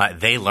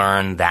 they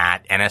learned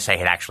that NSA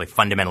had actually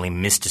fundamentally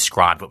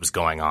misdescribed what was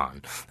going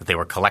on, that they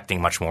were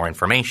collecting much more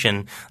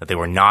information, that they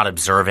were not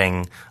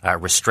observing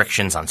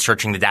restrictions on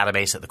searching the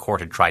database that the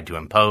court had tried to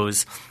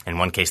impose. In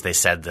one case, they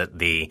said that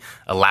the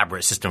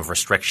elaborate system of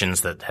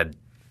restrictions that had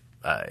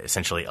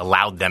essentially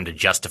allowed them to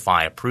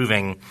justify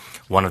approving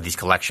one of these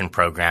collection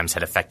programs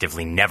had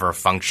effectively never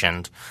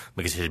functioned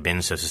because it had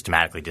been so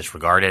systematically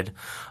disregarded.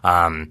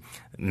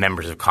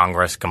 Members of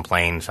Congress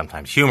complain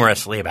sometimes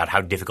humorously about how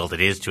difficult it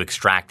is to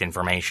extract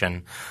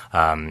information.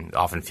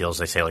 Often feels,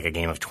 they say, like a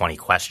game of 20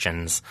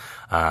 questions.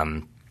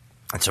 And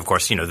so, of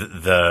course,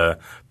 the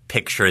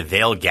picture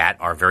they'll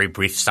get are very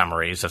brief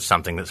summaries of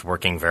something that's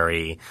working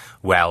very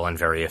well and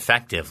very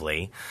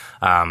effectively.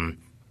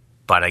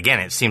 But again,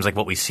 it seems like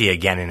what we see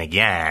again and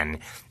again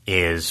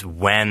is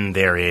when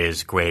there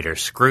is greater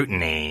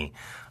scrutiny,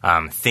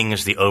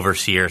 things the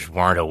overseers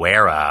weren't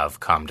aware of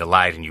come to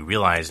light, and you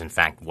realize, in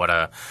fact, what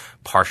a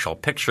partial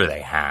picture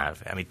they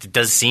have. I mean, it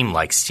does seem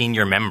like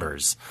senior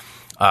members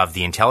of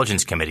the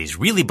intelligence committees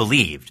really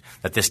believed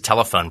that this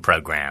telephone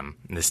program,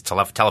 this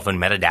telephone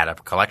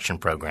metadata collection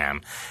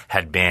program,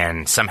 had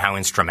been somehow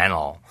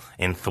instrumental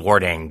in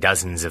thwarting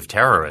dozens of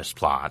terrorist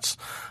plots.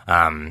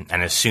 And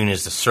as soon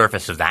as the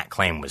surface of that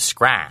claim was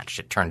scratched,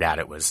 it turned out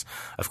it was,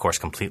 of course,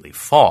 completely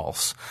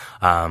false.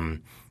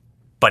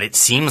 But it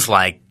seems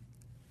like,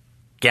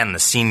 again, the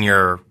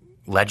senior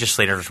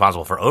legislators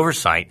responsible for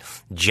oversight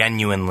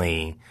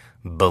genuinely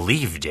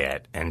believed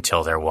it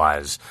until there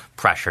was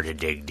pressure to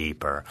dig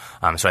deeper.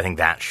 So I think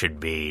that should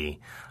be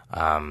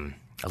a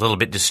little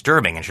bit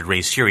disturbing and should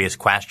raise serious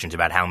questions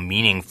about how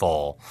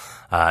meaningful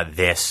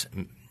this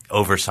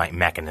oversight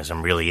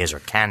mechanism really is or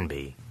can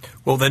be.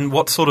 Well, then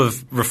what sort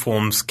of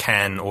reforms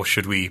can or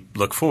should we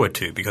look forward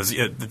to? Because the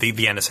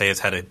NSA has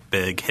had a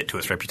big hit to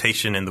its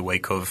reputation in the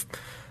wake of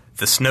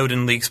the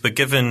Snowden leaks, but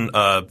given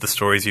the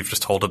stories you've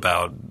just told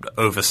about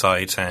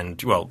oversight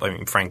and, well, I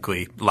mean,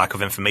 frankly, lack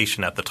of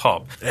information at the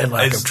top. And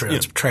lack of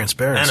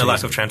transparency. And a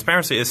lack of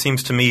transparency, it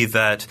seems to me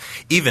that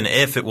even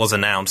if it was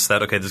announced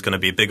that, okay, there's going to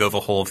be a big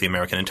overhaul of the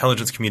American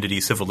intelligence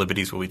community, civil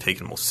liberties will be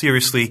taken more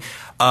seriously,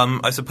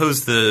 I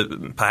suppose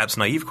the perhaps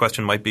naive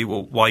question might be,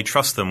 well, why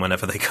trust them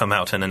whenever they come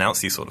out and announce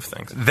these sort of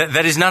things?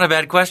 That is not a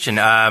bad question.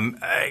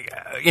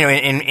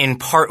 In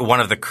part, one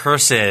of the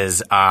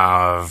curses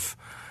of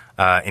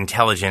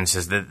intelligence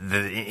is that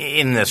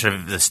in the sort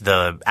of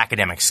the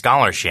academic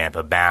scholarship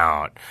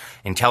about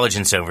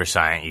intelligence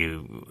oversight,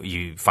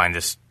 you find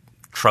this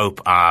trope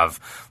of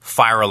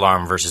fire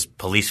alarm versus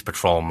police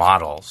patrol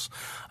models.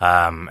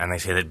 And they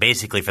say that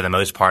basically, for the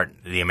most part,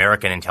 the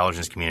American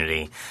intelligence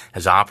community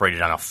has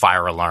operated on a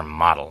fire alarm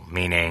model,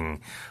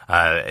 meaning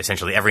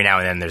essentially every now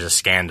and then there's a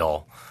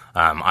scandal,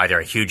 either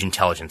a huge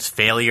intelligence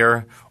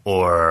failure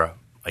or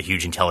a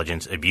huge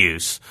intelligence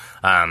abuse.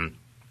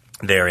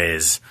 There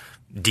is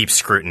deep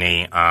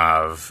scrutiny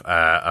of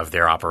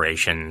their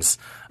operations.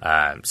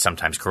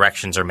 Sometimes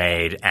corrections are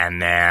made,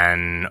 and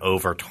then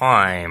over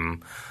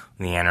time,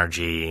 the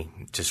energy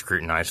to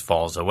scrutinize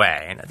falls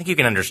away. And I think you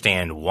can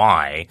understand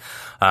why.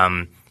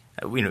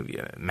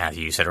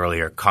 Matthew, you said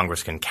earlier,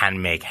 Congress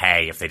can make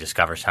hay if they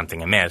discover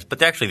something amiss,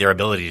 but actually their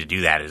ability to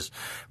do that is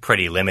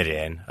pretty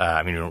limited.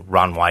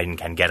 Ron Wyden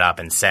can get up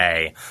and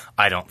say,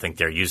 I don't think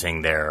they're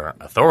using their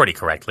authority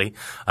correctly.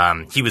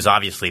 He was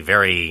obviously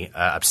very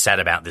upset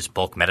about this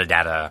bulk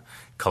metadata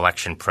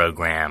collection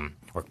program,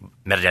 or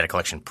metadata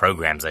collection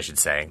programs, I should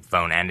say,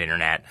 phone and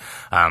internet,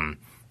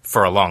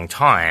 for a long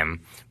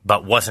time,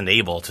 but wasn't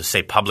able to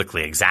say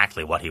publicly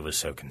exactly what he was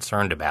so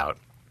concerned about.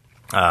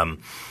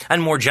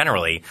 And more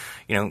generally,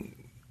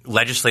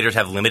 legislators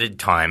have limited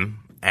time,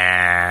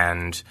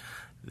 and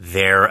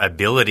their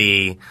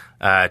ability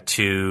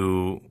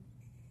to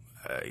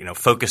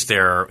focus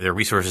their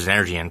resources,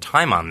 energy, and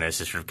time on this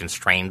is sort of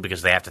constrained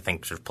because they have to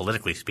think, sort of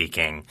politically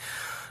speaking,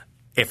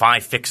 if I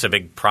fix a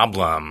big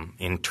problem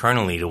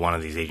internally to one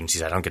of these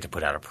agencies, I don't get to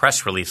put out a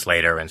press release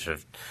later and sort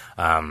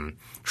of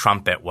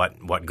trumpet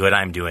what good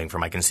I'm doing for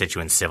my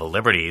constituents' civil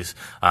liberties.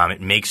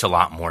 It makes a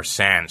lot more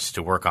sense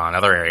to work on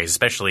other areas,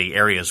 especially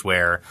areas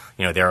where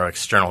there are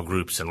external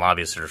groups and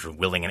lobbyists that are sort of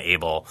willing and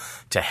able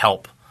to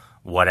help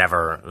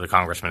whatever the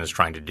congressman is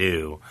trying to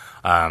do.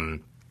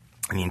 In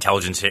the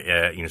intelligence sort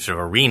of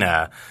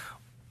arena,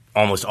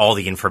 almost all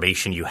the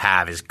information you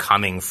have is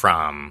coming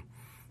from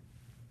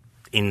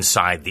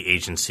inside the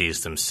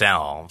agencies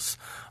themselves.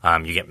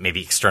 You get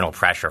maybe external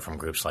pressure from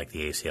groups like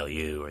the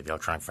ACLU or the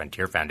Electronic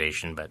Frontier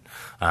Foundation, but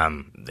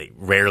they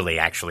rarely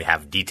actually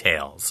have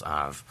details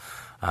of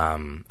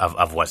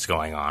what's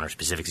going on or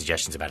specific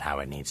suggestions about how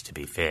it needs to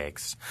be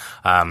fixed.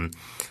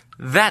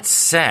 That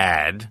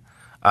said,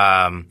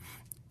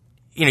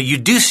 you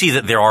do see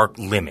that there are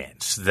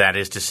limits. That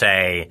is to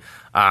say,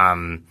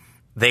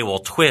 they will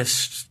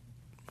twist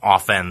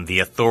often the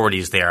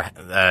authorities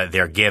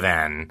they're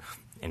given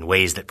in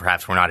ways that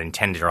perhaps were not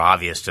intended or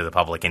obvious to the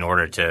public in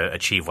order to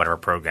achieve whatever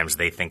programs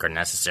they think are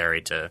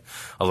necessary to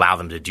allow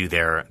them to do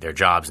their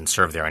jobs and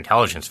serve their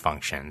intelligence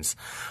functions.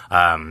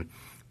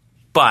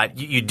 But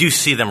you do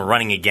see them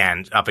running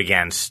up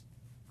against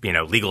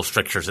legal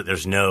strictures that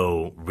there's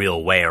no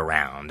real way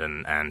around.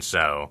 And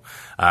so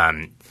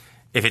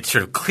if it's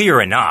sort of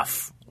clear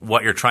enough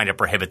what you're trying to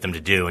prohibit them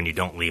to do and you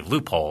don't leave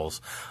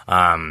loopholes,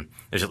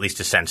 there's at least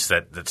a sense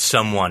that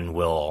someone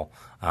will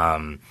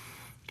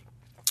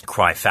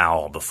cry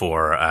foul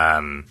before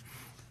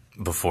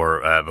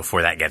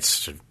that gets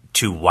sort of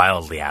too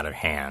wildly out of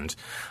hand.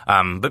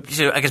 But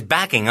I guess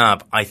backing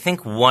up, I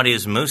think what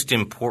is most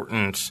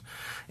important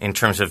in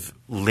terms of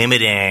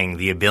limiting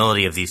the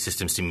ability of these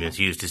systems to be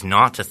misused is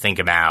not to think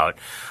about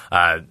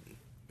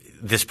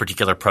this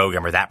particular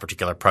program or that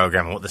particular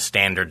program and what the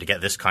standard to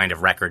get this kind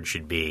of record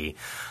should be,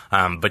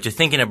 but to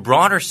think in a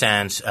broader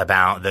sense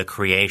about the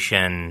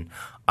creation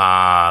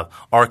of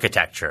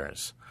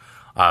architectures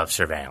of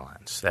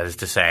surveillance. That is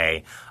to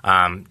say,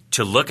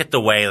 to look at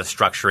the way the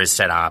structure is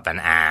set up and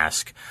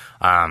ask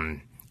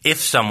if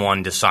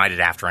someone decided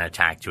after an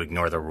attack to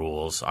ignore the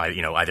rules,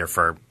 either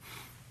for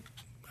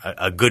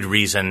a good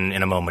reason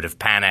in a moment of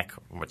panic,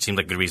 what seemed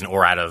like a good reason,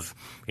 or out of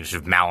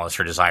sort of malice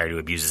or desire to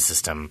abuse the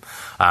system,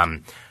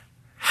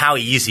 how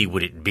easy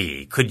would it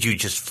be? Could you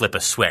just flip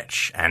a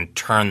switch and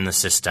turn the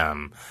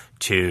system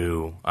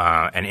to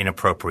an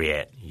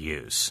inappropriate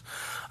use?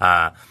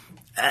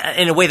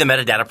 In a way, the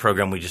metadata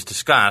program we just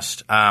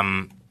discussed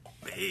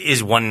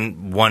is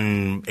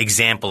one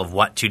example of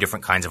what two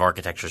different kinds of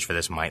architectures for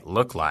this might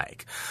look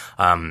like.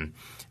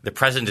 The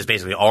president has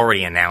basically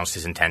already announced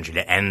his intention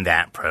to end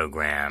that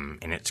program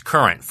in its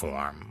current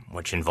form,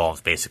 which involves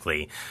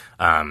basically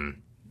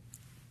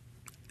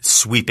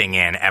sweeping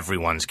in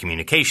everyone's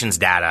communications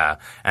data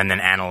and then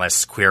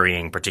analysts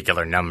querying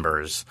particular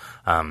numbers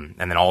and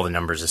then all the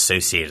numbers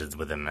associated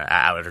with them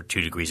out at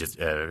 2 degrees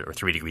or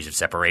 3 degrees of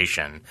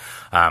separation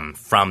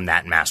from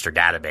that master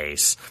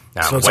database.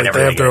 So it's like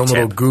they have their own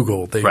little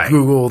Google. They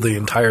Google the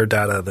entire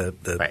data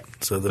that right.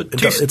 So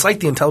it's like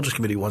the Intelligence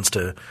Committee wants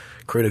to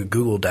create a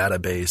Google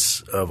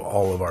database of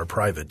all of our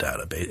private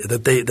database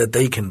that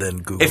they can then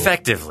Google.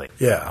 Effectively.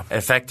 Yeah.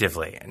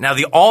 Effectively. Now,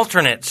 the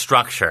alternate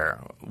structure,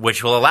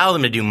 which will allow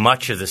them to do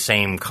much of the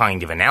same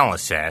kind of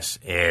analysis,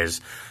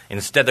 is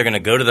instead they're going to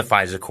go to the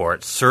FISA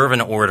court, serve an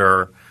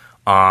order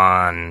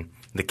on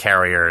the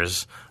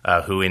carriers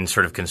who in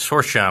sort of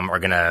consortium are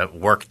going to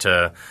work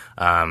to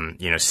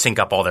sync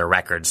up all their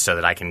records so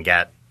that I can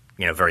get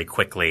very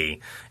quickly,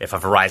 if a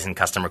Verizon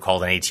customer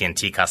called an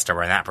AT&T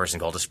customer and that person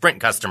called a Sprint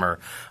customer,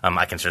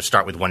 I can sort of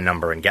start with one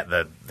number and get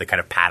the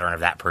kind of pattern of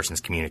that person's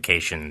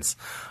communications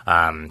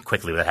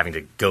quickly without having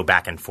to go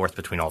back and forth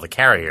between all the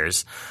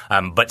carriers,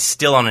 but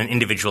still on an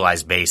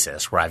individualized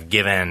basis where I've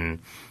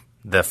given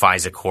the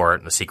FISA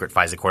court, the secret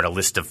FISA court, a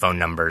list of phone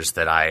numbers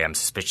that I am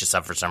suspicious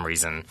of for some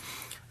reason,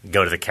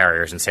 go to the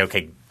carriers and say,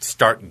 okay,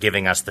 start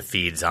giving us the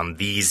feeds on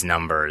these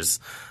numbers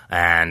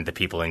and the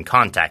people in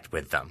contact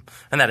with them.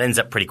 And that ends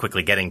up pretty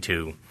quickly getting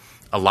to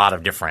a lot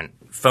of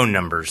different phone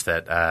numbers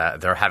that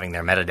they're having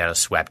their metadata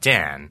swept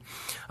in.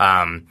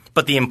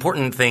 But the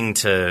important thing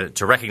to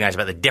recognize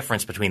about the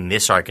difference between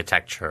this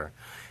architecture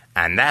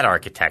and that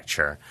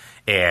architecture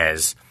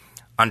is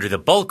under the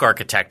bulk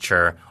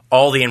architecture,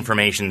 all the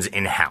information's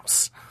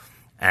in-house.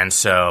 And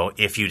so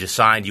if you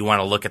decide you want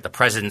to look at the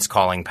president's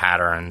calling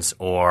patterns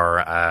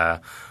or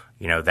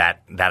that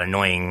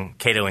annoying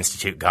Cato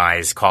Institute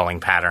guy's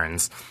calling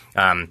patterns,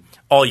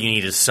 all you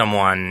need is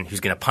someone who's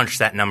going to punch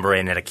that number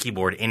in at a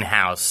keyboard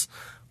in-house.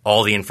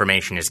 All the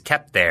information is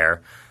kept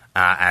there,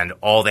 and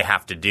all they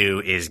have to do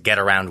is get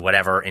around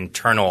whatever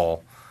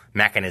internal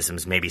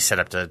mechanisms may be set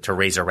up to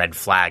raise a red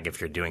flag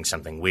if you're doing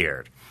something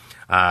weird.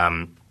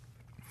 Under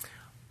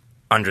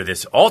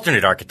this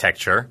alternate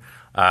architecture,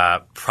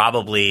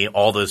 probably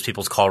all those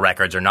people's call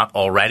records are not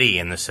already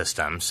in the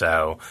system,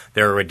 so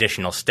there are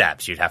additional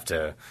steps. You'd have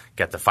to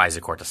get the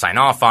FISA court to sign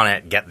off on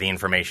it, get the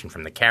information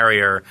from the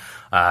carrier,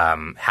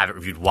 have it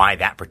reviewed why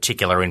that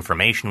particular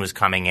information was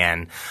coming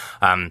in.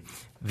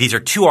 These are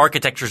two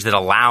architectures that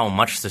allow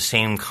much the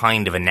same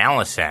kind of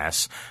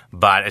analysis,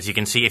 but as you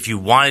can see, if you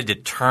wanted to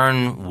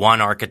turn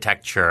one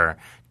architecture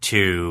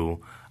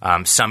to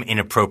some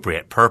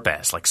inappropriate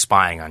purpose, like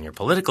spying on your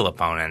political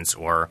opponents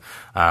or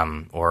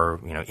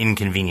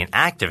inconvenient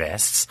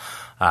activists,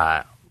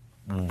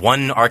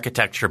 one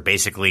architecture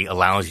basically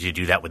allows you to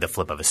do that with the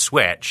flip of a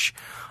switch.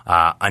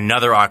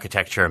 Another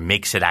architecture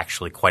makes it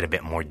actually quite a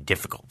bit more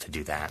difficult to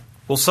do that.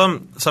 Well,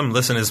 some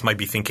listeners might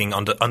be thinking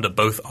under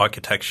both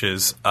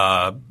architectures,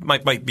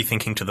 might be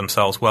thinking to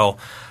themselves, well,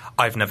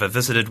 I've never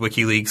visited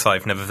WikiLeaks.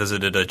 I've never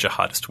visited a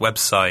jihadist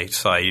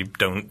website. I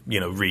don't,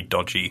 read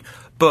dodgy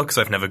books.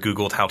 I've never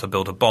Googled how to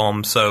build a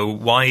bomb. So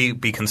why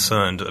be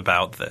concerned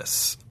about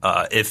this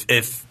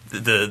if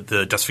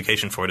the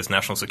justification for it is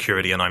national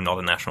security and I'm not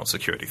a national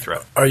security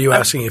threat? Are you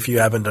asking if you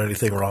haven't done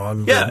anything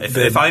wrong? Yeah. What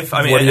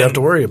do you have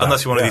to worry about?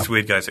 Unless you're one of these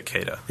weird guys at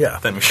CADA. Yeah.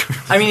 Then we should.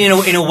 I mean,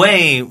 in a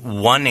way,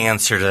 one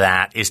answer to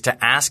that is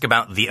to ask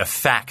about the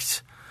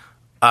effect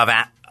of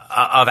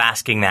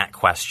asking that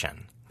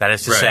question. That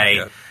is to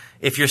say,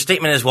 if your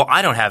statement is, well,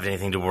 I don't have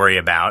anything to worry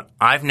about.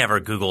 I've never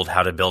Googled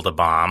how to build a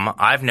bomb.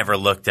 I've never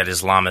looked at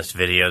Islamist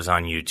videos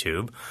on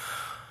YouTube.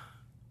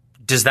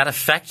 Does that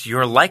affect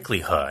your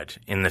likelihood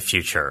in the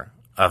future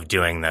of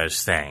doing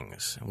those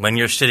things? When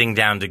you're sitting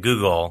down to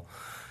Google,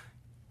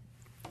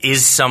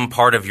 is some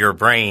part of your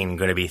brain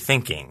going to be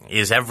thinking?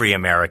 Is every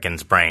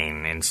American's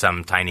brain in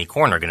some tiny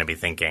corner going to be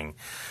thinking,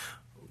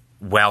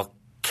 well,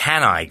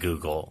 can I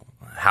Google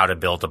how to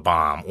build a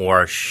bomb?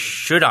 Or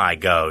should I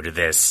go to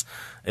this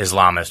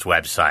Islamist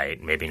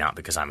website? Maybe not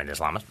because I'm an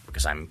Islamist,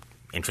 because I'm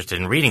interested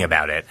in reading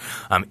about it.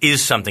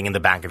 Is something in the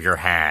back of your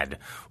head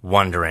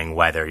wondering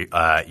whether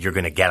you're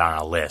going to get on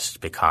a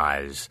list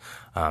because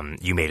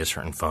you made a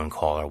certain phone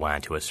call or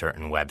went to a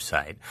certain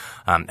website?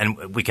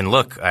 And we can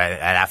look at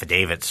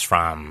affidavits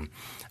from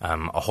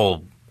a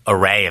whole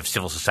array of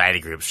civil society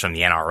groups, from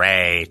the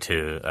NRA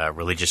to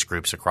religious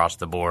groups across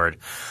the board,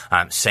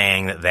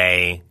 saying that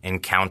they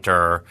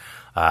encounter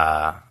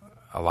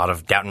a lot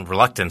of doubt and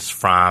reluctance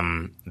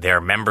from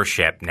their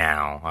membership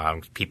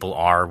now. People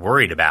are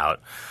worried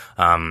about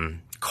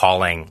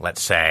calling,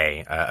 let's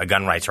say, a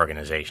gun rights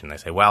organization. They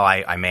say, well,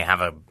 I may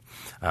have a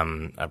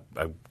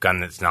gun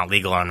that's not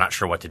legal and I'm not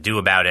sure what to do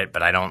about it,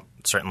 but I don't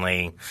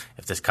certainly,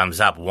 if this comes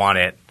up, want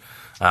it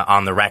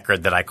on the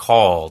record that I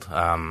called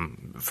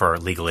for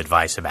legal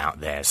advice about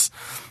this.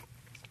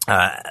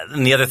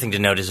 And the other thing to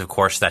note is, of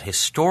course, that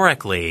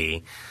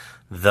historically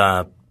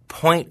the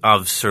point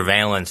of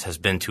surveillance has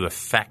been to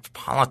affect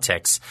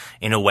politics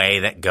in a way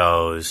that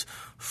goes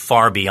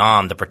far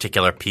beyond the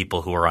particular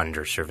people who are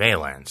under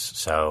surveillance.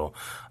 So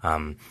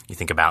you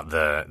think about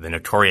the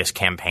notorious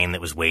campaign that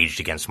was waged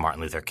against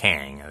Martin Luther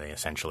King. They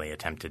essentially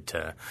attempted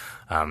to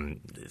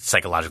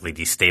psychologically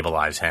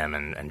destabilize him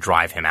and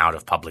drive him out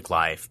of public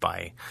life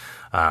by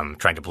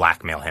trying to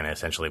blackmail him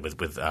essentially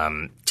with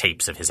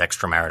tapes of his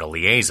extramarital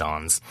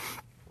liaisons.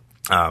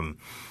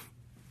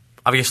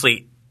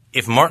 Obviously,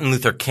 if Martin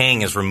Luther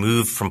King is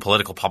removed from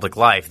political public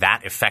life,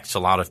 that affects a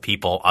lot of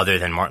people other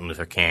than Martin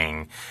Luther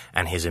King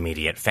and his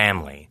immediate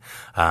family.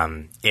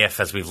 If,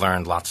 as we've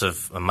learned, lots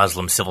of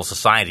Muslim civil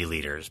society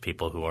leaders,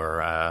 people who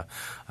are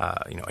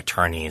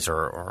attorneys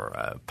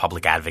or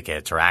public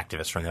advocates or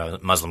activists from the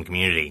Muslim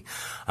community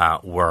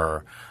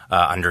were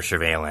under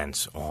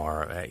surveillance,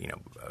 or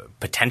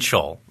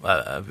potential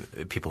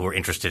people who are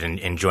interested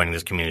in joining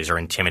these communities are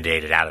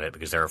intimidated out of it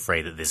because they're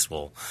afraid that this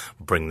will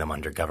bring them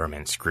under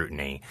government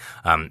scrutiny.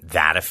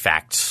 That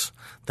affects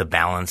the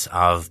balance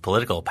of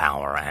political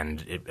power,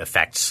 and it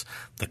affects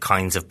the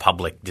kinds of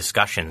public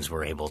discussions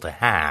we're able to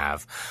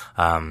have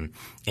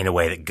in a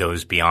way that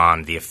goes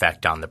beyond the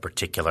effect on the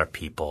particular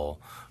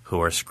people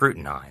who are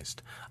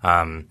scrutinized.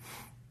 And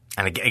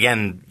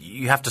again,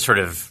 you have to sort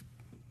of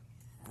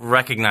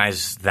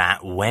recognize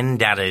that when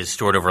data is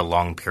stored over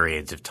long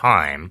periods of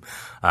time,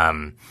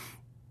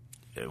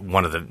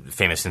 one of the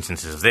famous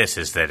instances of this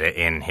is that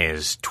in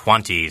his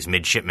 20s,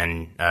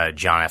 midshipman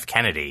John F.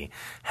 Kennedy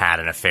had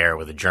an affair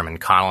with a German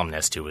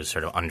columnist who was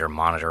sort of under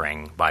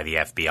monitoring by the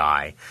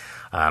FBI.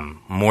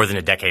 More than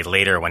a decade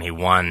later, when he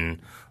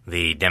won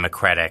the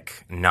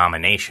Democratic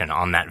nomination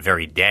on that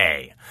very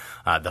day,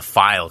 the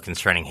file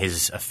concerning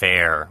his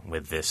affair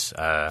with this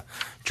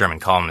German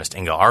columnist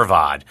Inga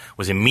Arvad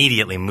was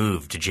immediately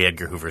moved to J.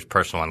 Edgar Hoover's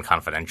personal and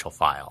confidential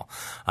file.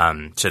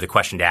 So the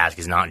question to ask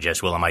is not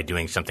just, well, am I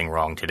doing something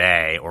wrong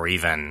today, or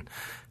even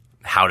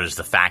how does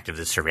the fact of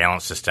the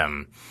surveillance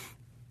system,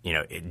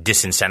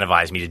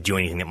 disincentivize me to do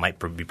anything that might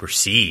be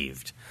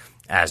perceived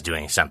as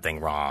doing something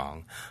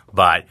wrong,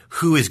 but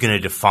who is going to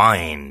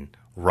define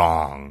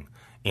wrong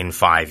in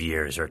 5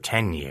 years or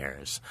 10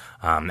 years?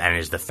 And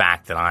is the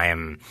fact that I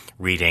am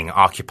reading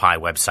Occupy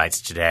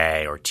websites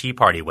today or Tea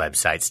Party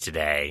websites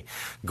today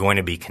going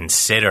to be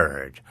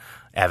considered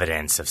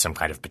evidence of some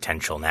kind of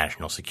potential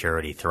national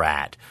security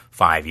threat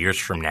 5 years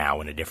from now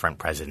when a different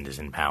president is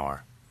in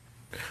power?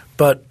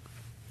 But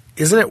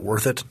isn't it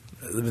worth it?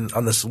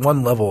 On this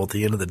one level, at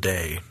the end of the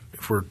day,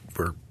 if we're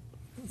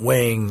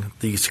weighing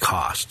these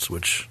costs,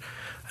 which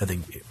I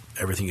think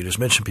everything you just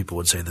mentioned, people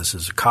would say this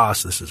is a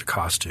cost. This is a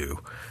cost to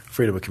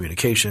freedom of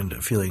communication,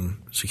 to feeling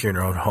secure in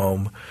your own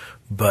home.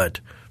 But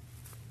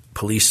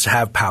police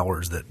have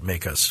powers that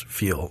make us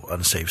feel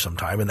unsafe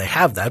sometimes, and they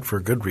have that for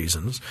good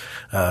reasons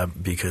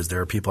because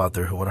there are people out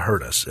there who want to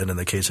hurt us. And in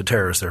the case of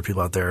terrorists, there are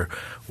people out there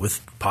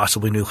with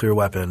possibly nuclear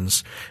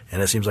weapons,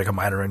 and it seems like a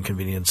minor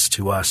inconvenience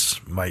to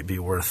us might be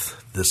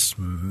worth this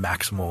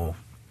maximal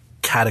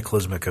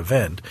cataclysmic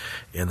event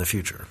in the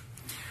future.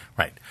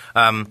 Right.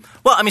 Well,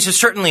 I mean, so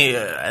certainly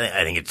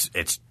I think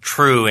it's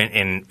true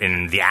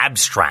in the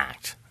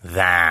abstract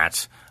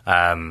that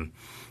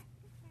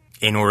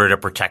in order to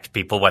protect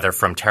people, whether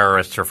from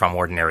terrorists or from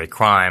ordinary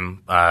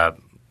crime,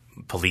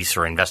 police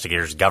or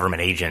investigators,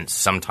 government agents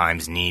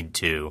sometimes need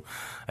to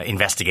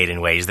investigate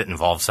in ways that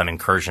involve some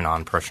incursion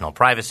on personal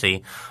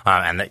privacy,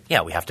 and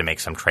that, we have to make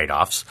some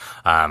trade-offs.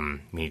 We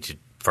need to,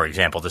 for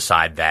example,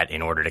 decide that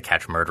in order to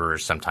catch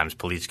murderers, sometimes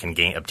police can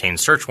obtain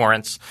search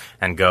warrants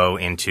and go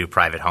into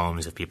private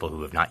homes of people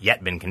who have not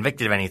yet been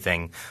convicted of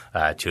anything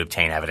to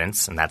obtain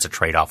evidence, and that's a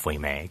trade-off we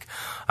make.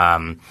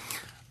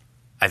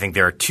 I think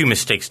there are two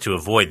mistakes to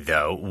avoid,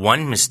 though.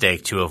 One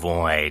mistake to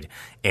avoid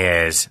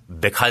is,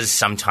 because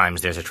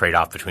sometimes there's a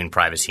trade-off between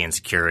privacy and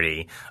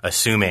security,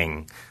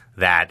 assuming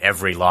that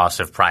every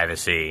loss of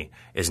privacy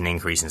is an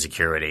increase in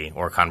security,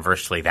 or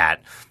conversely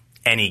that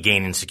any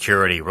gain in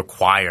security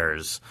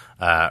requires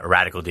a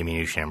radical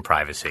diminution in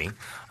privacy.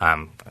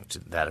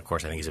 That, of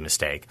course, I think is a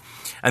mistake.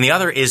 And the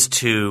other is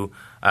to,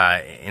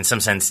 in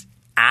some sense,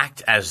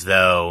 act as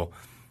though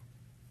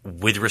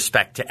with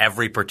respect to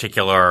every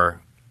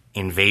particular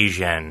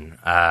invasion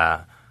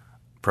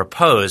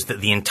proposed,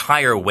 that the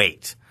entire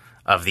weight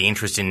of the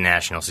interest in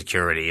national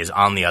security is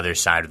on the other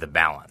side of the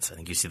balance. I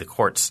think you see the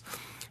courts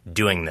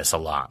doing this a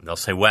lot. They'll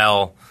say,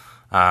 well,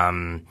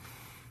 gathering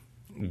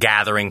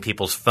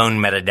people's phone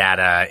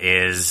metadata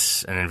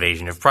is an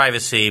invasion of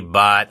privacy,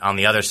 but on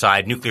the other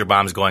side, nuclear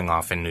bombs going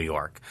off in New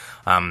York.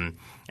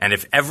 And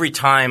if every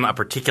time a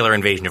particular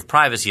invasion of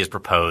privacy is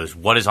proposed,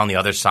 what is on the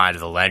other side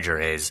of the ledger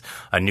is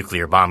a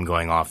nuclear bomb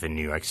going off in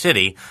New York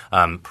City,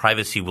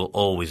 privacy will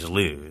always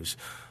lose.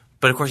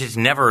 But of course, it's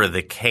never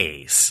the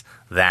case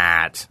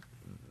that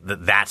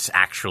that's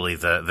actually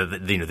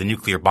the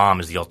nuclear bomb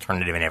is the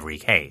alternative in every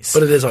case.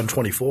 But it is on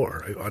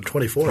 24. On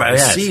 24, right, I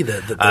see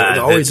that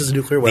there always is a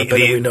nuclear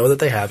weapon, and we know that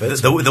they have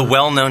it. The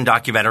well-known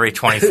documentary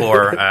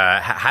 24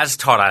 has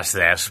taught us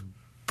this,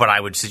 but I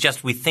would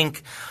suggest we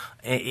think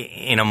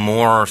in a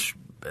more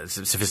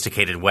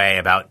sophisticated way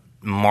about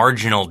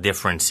marginal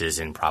differences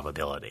in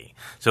probability.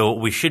 So what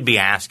we should be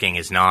asking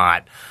is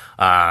not,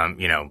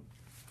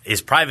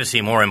 is privacy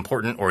more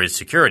important or is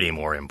security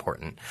more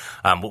important?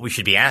 What we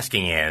should be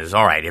asking is,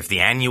 all right, if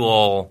the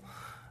annual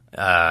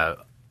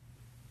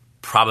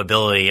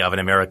probability of an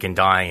American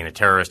dying in a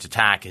terrorist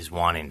attack is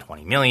 1 in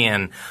 20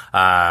 million,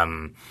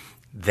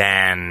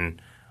 then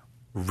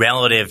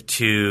relative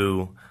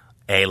to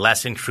a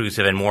less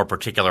intrusive and more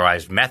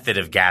particularized method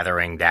of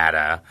gathering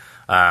data,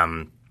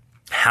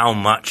 how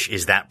much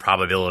is that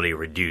probability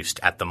reduced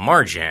at the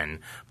margin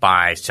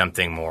by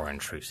something more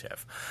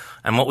intrusive?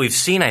 And what we've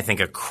seen, I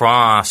think,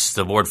 across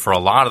the board for a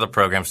lot of the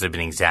programs that have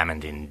been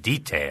examined in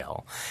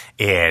detail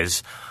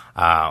is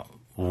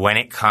when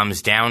it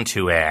comes down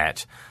to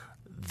it,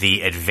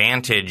 the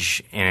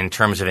advantage in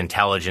terms of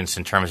intelligence,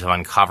 in terms of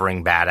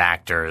uncovering bad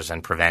actors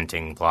and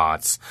preventing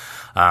plots,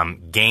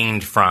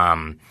 gained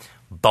from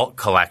bulk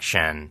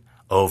collection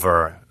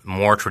over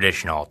more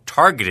traditional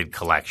targeted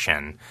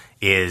collection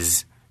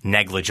is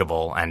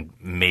negligible and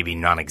maybe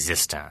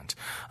non-existent.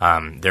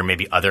 There may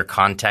be other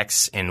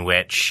contexts in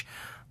which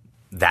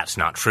that's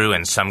not true,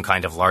 and some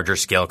kind of larger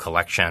scale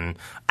collection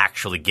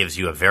actually gives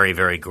you a very,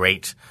 very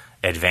great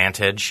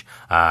advantage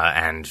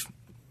and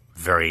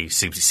very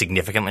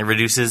significantly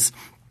reduces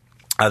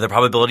the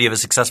probability of a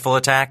successful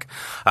attack.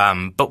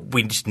 But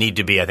we just need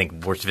to be, I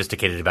think, more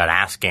sophisticated about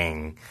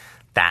asking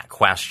that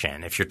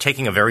question. If you're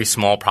taking a very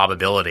small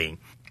probability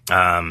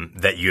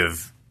that you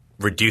have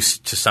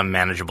reduced to some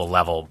manageable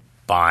level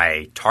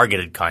by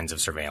targeted kinds of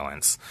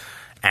surveillance,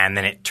 and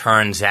then it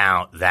turns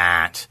out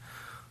that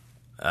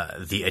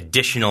the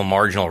additional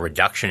marginal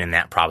reduction in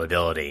that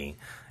probability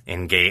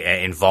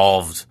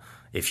involved,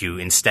 if you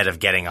instead of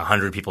getting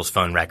 100 people's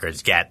phone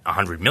records, get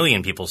 100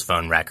 million people's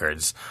phone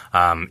records,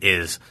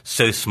 is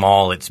so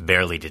small it's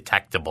barely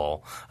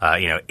detectable,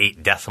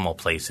 8 decimal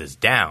places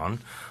down.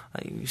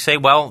 You say,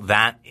 well,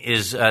 that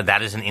is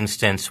an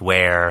instance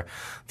where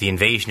the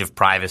invasion of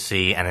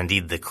privacy and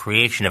indeed the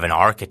creation of an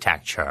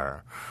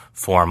architecture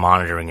for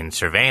monitoring and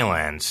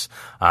surveillance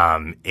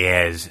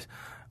is,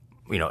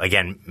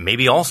 again,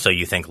 maybe also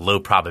you think low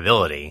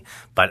probability,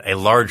 but a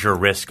larger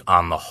risk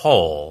on the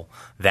whole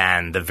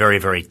than the very,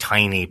 very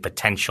tiny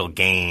potential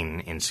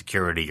gain in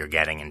security you're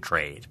getting in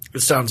trade.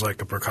 It sounds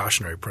like a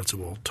precautionary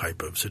principle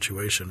type of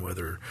situation,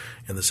 whether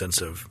in the sense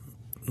of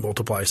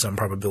multiply some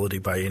probability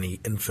by any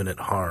infinite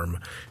harm,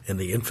 and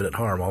the infinite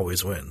harm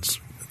always wins.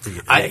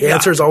 The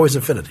answer is always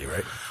infinity,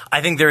 right? I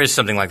think there is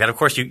something like that. Of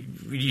course,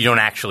 you don't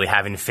actually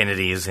have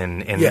infinities in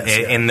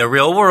the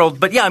real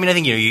world, but yeah, I mean, I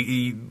think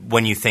you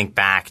when you think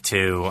back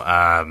to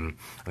I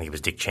think it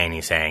was Dick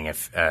Cheney saying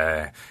if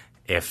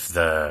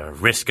the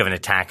risk of an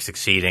attack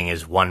succeeding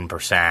is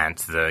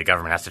 1%, the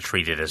government has to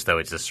treat it as though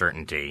it's a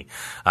certainty.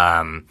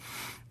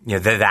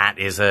 That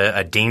is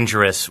a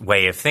dangerous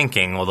way of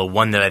thinking, although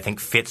one that I think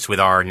fits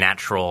with our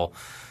natural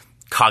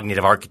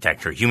cognitive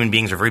architecture. Human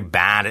beings are very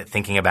bad at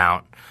thinking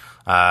about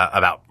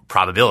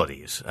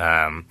probabilities.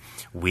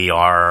 We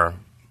are,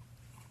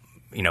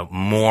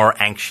 more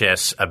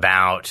anxious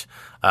about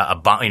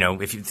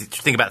if you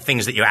think about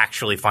things that you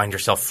actually find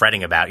yourself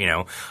fretting about,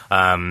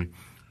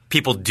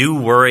 people do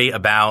worry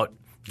about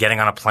getting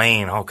on a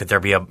plane, could there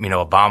be a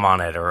bomb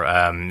on it, or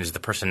is the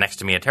person next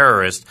to me a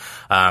terrorist?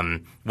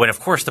 When of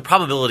course the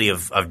probability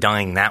of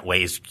dying that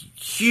way is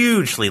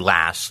hugely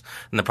less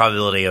than the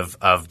probability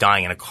of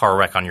dying in a car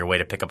wreck on your way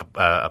to pick up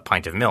a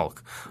pint of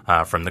milk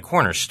from the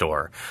corner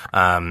store.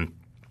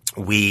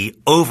 We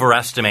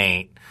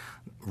overestimate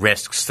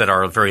risks that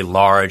are very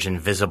large and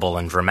visible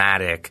and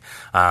dramatic,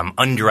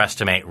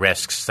 underestimate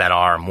risks that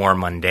are more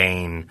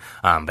mundane,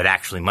 but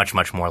actually much,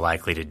 much more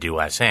likely to do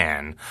us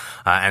in.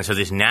 And so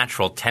this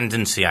natural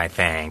tendency, I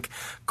think,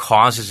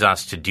 causes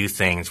us to do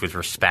things with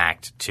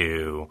respect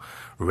to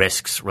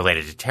risks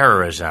related to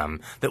terrorism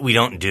that we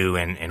don't do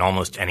in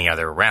almost any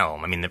other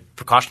realm. I mean, the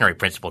precautionary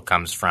principle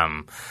comes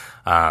from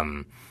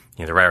the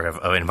rhetoric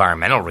of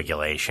environmental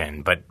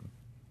regulation, but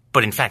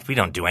in fact, we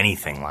don't do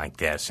anything like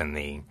this in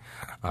the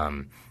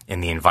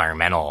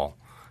environmental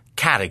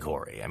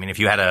category. I mean, if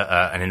you had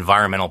an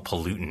environmental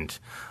pollutant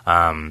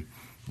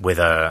with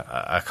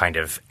a kind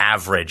of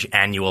average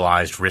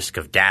annualized risk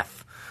of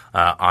death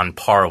on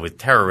par with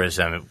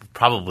terrorism,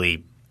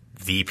 probably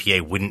the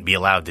EPA wouldn't be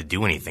allowed to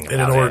do anything about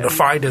it. And in order to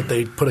find it,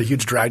 they put a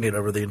huge dragnet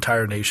over the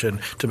entire nation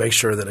to make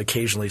sure that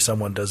occasionally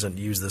someone doesn't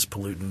use this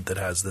pollutant that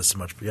has this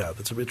much. Yeah,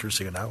 that's an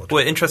interesting analogy.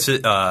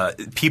 Well,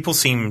 people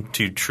seem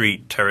to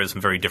treat terrorism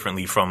very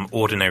differently from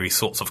ordinary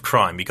sorts of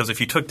crime, because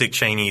if you took Dick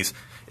Cheney's,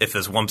 if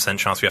there's 1%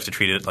 chance we have to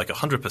treat it like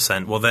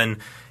 100%, well then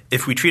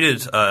if we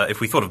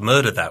thought of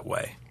murder that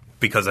way,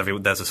 because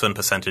there's a certain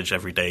percentage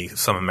every day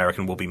some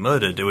American will be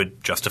murdered, it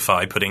would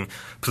justify putting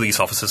police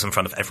officers in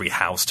front of every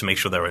house to make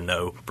sure there are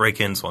no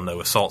break-ins or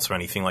no assaults or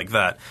anything like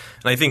that.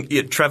 And I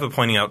think Trevor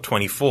pointing out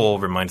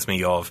 24 reminds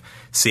me of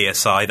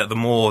CSI, that the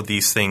more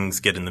these things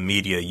get in the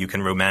media, you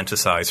can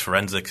romanticize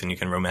forensics and you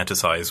can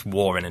romanticize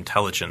war and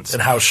intelligence.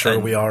 And how sure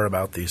we are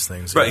about these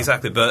things. Right,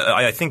 exactly. But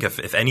I think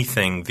if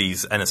anything,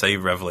 these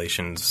NSA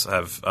revelations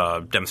have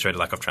demonstrated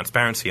lack of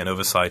transparency and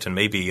oversight and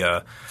maybe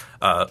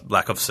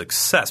lack of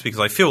success,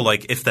 because I feel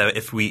like if the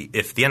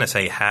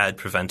NSA had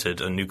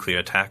prevented a nuclear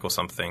attack or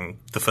something,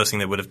 the first thing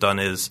they would have done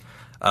is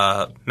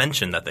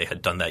mention that they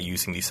had done that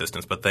using these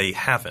systems, but they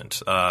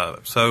haven't.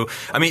 So,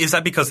 I mean, is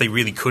that because they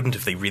really couldn't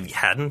if they really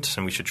hadn't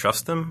and we should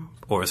trust them?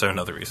 Or is there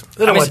another reason?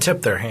 They don't want to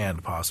tip their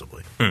hand,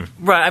 possibly.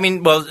 Right. I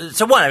mean, well,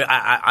 so one,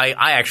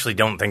 I actually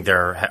don't think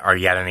there are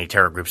yet any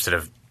terror groups that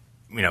have,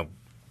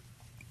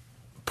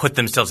 put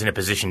themselves in a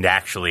position to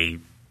actually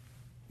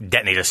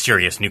detonate a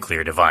serious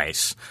nuclear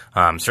device.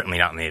 Certainly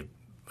not in the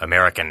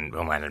American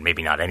homeland, and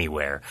maybe not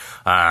anywhere,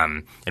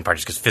 in part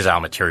just because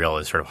fissile material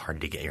is sort of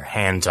hard to get your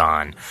hands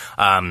on.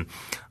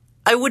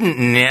 I wouldn't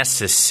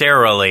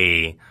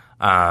necessarily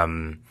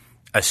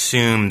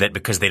assume that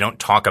because they don't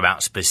talk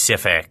about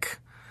specific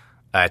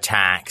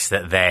attacks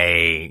that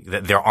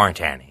there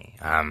aren't any,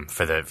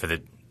 for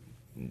the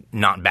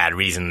not bad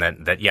reason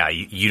that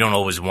you don't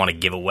always want to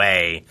give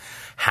away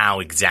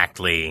how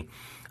exactly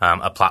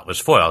a plot was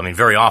foiled. I mean,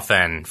 very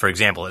often, for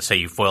example, let's say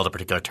you foiled a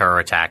particular terror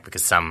attack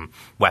because some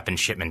weapon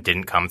shipment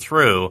didn't come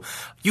through.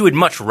 You would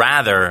much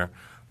rather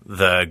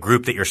the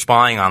group that you're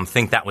spying on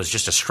think that was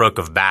just a stroke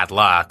of bad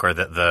luck, or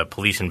that the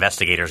police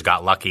investigators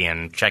got lucky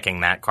in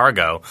checking that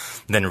cargo,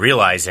 than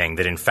realizing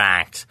that, in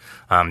fact,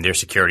 their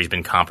security's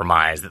been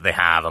compromised, that they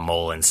have a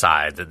mole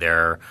inside, that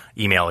their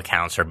email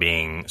accounts are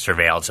being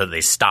surveilled, so that they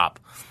stop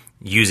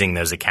using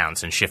those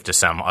accounts and shift to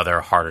some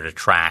other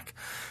harder-to-track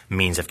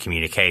means of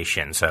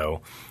communication.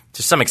 So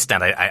to some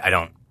extent, I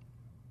don't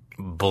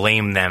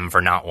blame them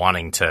for not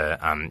wanting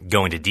to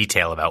go into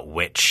detail about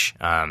which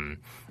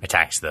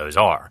attacks those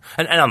are.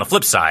 And on the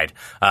flip side,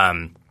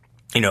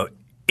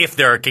 if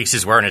there are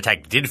cases where an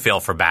attack did fail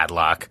for bad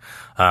luck,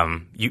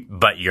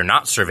 but you're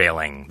not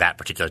surveilling that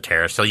particular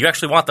terrorist, so you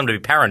actually want them to be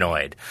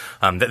paranoid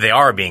that they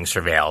are being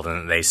surveilled,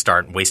 and they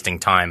start wasting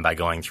time by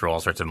going through all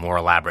sorts of more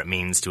elaborate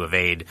means to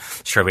evade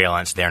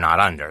surveillance they're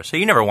not under. So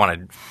you never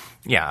want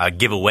to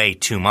give away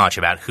too much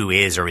about who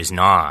is or is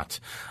not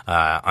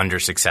under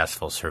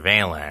successful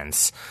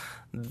surveillance.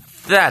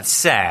 That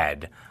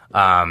said,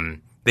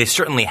 they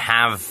certainly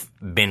have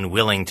been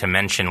willing to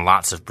mention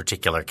lots of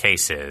particular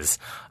cases.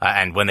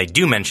 And when they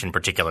do mention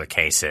particular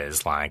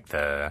cases, like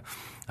the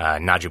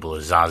Najib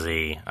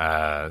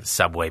al-Azazi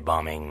subway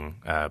bombing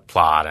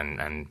plot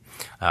and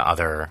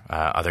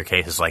other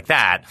cases like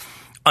that,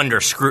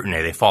 under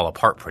scrutiny, they fall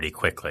apart pretty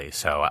quickly.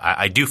 So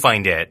I do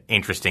find it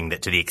interesting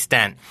that to the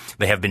extent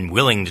they have been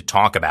willing to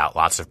talk about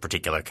lots of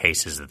particular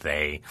cases that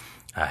they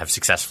have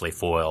successfully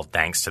foiled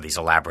thanks to these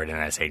elaborate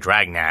NSA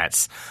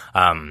dragnets,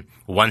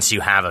 once you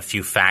have a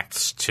few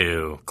facts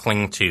to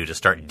cling to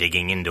start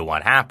digging into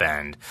what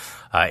happened,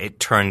 it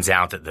turns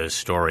out that those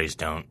stories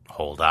don't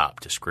hold up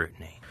to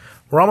scrutiny.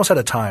 We're almost out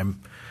of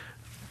time,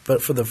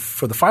 but for the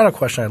final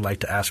question, I'd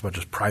like to ask about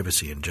just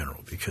privacy in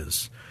general,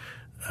 because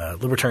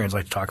libertarians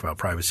like to talk about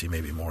privacy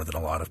maybe more than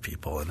a lot of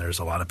people, and there's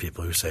a lot of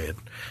people who say it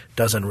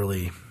doesn't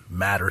really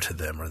matter to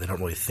them, or they don't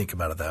really think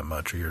about it that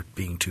much, or you're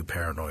being too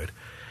paranoid.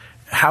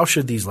 how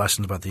should these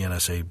lessons about the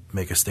NSA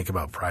make us think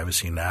about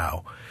privacy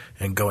now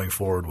and going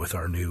forward with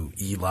our new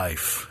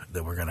e-life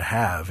that we're going to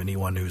have?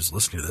 Anyone who's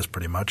listening to this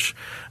pretty much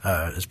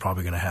is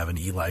probably going to have an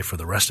e-life for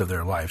the rest of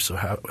their life. So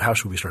how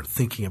should we start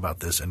thinking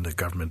about this and the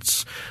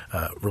government's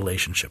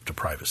relationship to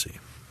privacy?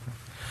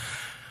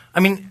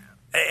 I mean,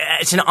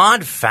 it's an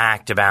odd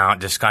fact about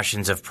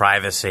discussions of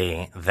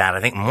privacy that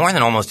I think more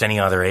than almost any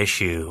other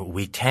issue,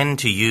 we tend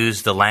to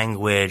use the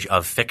language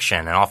of fiction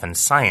and often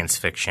science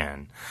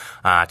fiction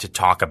to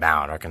talk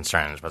about our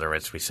concerns, whether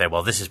it's we say,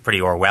 well, this is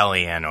pretty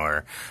Orwellian,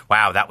 or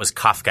wow, that was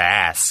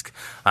Kafkaesque,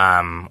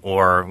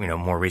 or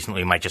more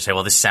recently we might just say,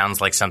 well, this sounds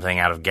like something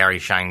out of Gary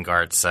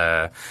Sheingart's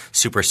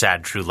Super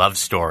Sad True Love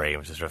Story,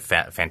 which is a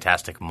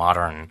fantastic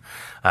modern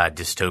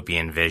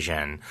dystopian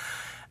vision.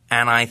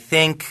 And I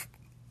think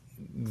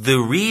the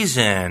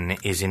reason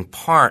is in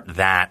part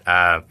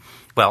that,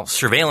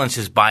 surveillance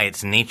is by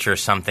its nature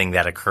something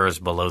that occurs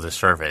below the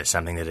surface,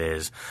 something that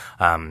is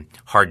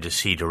hard to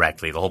see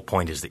directly. The whole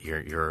point is that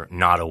you're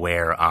not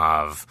aware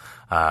of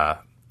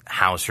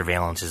how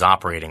surveillance is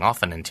operating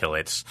often until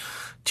it's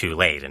too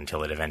late,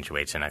 until it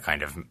eventuates in a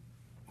kind of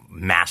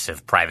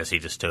massive privacy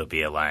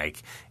dystopia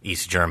like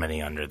East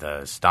Germany under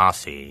the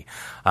Stasi.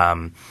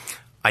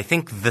 I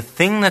think the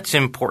thing that's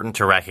important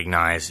to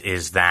recognize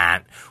is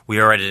that we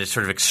are at a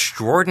sort of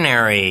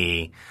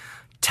extraordinary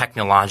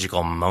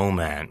technological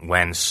moment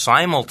when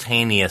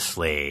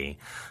simultaneously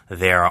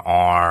there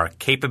are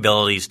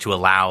capabilities to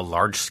allow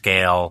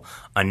large-scale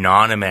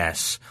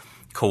anonymous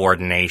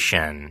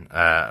coordination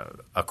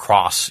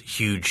across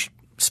huge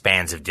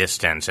spans of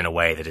distance in a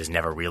way that has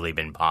never really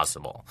been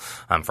possible,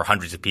 for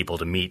hundreds of people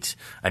to meet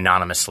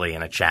anonymously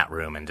in a chat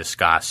room and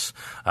discuss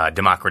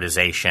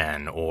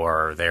democratization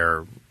or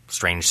their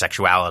strange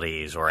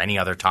sexualities or any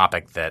other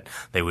topic that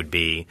they would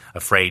be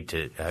afraid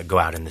to go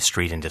out in the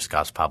street and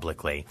discuss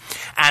publicly.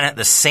 And at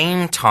the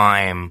same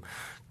time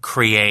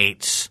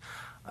creates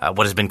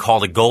what has been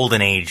called a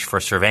golden age for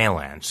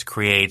surveillance,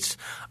 creates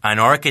an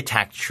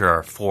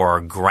architecture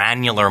for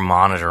granular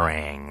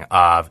monitoring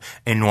of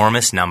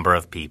enormous number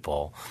of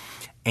people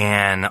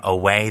in a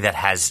way that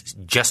has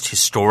just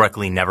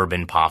historically never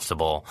been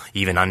possible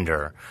even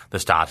under the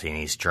Stasi in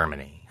East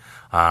Germany.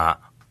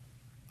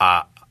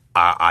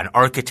 An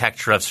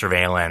architecture of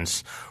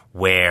surveillance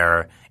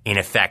where, in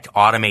effect,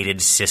 automated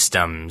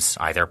systems,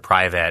 either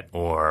private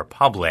or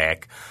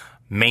public,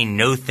 may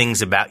know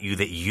things about you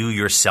that you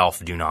yourself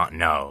do not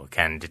know,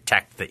 can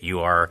detect that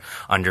you are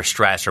under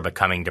stress or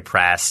becoming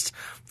depressed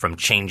from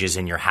changes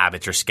in your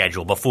habits or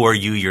schedule before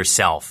you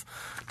yourself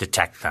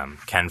detect them,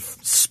 can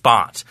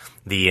spot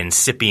the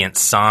incipient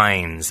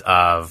signs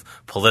of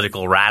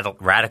political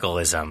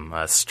radicalism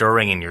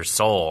stirring in your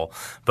soul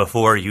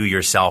before you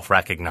yourself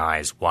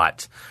recognize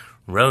what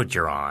road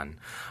you're on.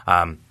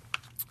 And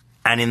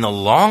in the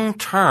long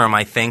term,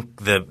 I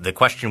think the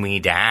question we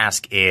need to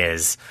ask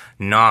is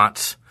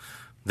not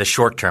the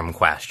short-term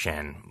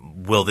question.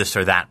 Will this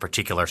or that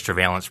particular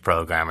surveillance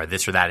program or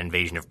this or that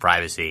invasion of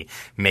privacy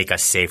make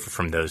us safer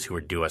from those who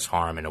would do us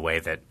harm in a way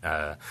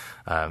that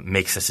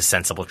makes us a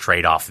sensible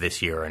trade-off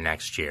this year or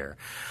next year?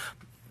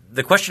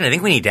 The question I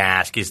think we need to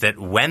ask is that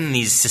when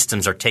these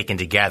systems are taken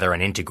together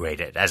and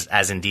integrated,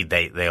 as indeed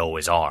they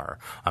always are,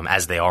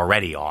 as they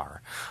already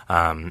are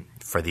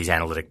for these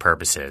analytic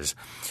purposes,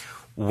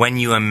 when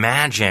you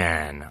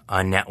imagine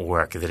a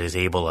network that is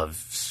capable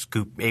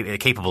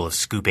of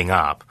scooping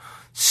up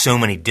so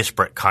many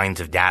disparate kinds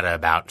of data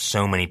about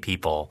so many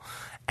people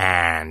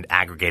and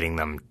aggregating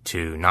them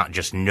to not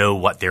just know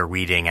what they're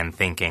reading and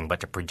thinking,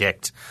 but to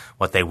predict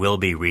what they will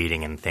be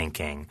reading and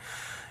thinking,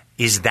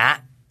 is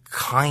that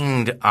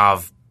kind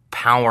of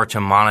power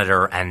to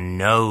monitor and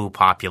know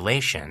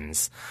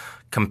populations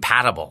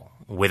compatible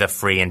with a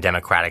free and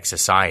democratic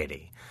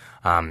society?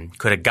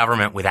 Could a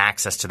government with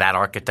access to that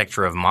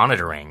architecture of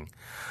monitoring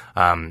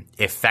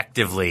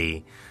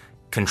effectively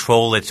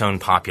control its own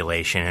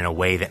population in a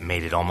way that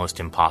made it almost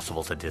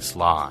impossible to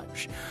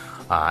dislodge?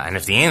 And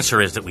if the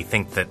answer is that we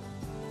think that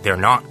they're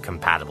not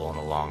compatible in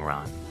the long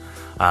run,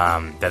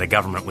 that a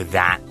government with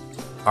that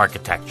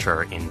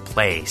architecture in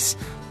place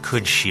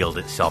could shield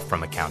itself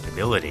from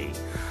accountability,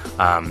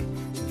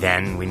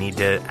 then we need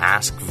to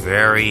ask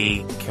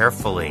very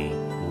carefully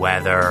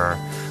whether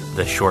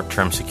the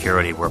short-term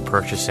security we're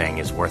purchasing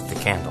is worth the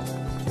candle.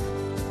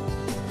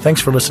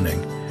 Thanks for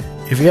listening.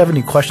 If you have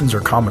any questions or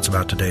comments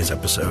about today's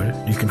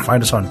episode, you can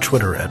find us on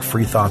Twitter at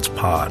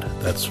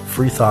FreeThoughtsPod. That's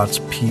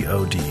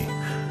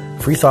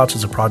FreeThoughtsPod. Free Thoughts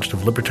is a project of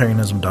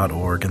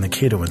Libertarianism.org and the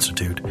Cato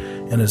Institute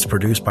and is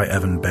produced by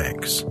Evan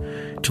Banks.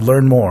 To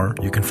learn more,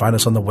 you can find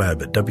us on the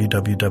web at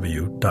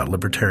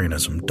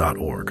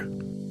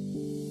www.libertarianism.org.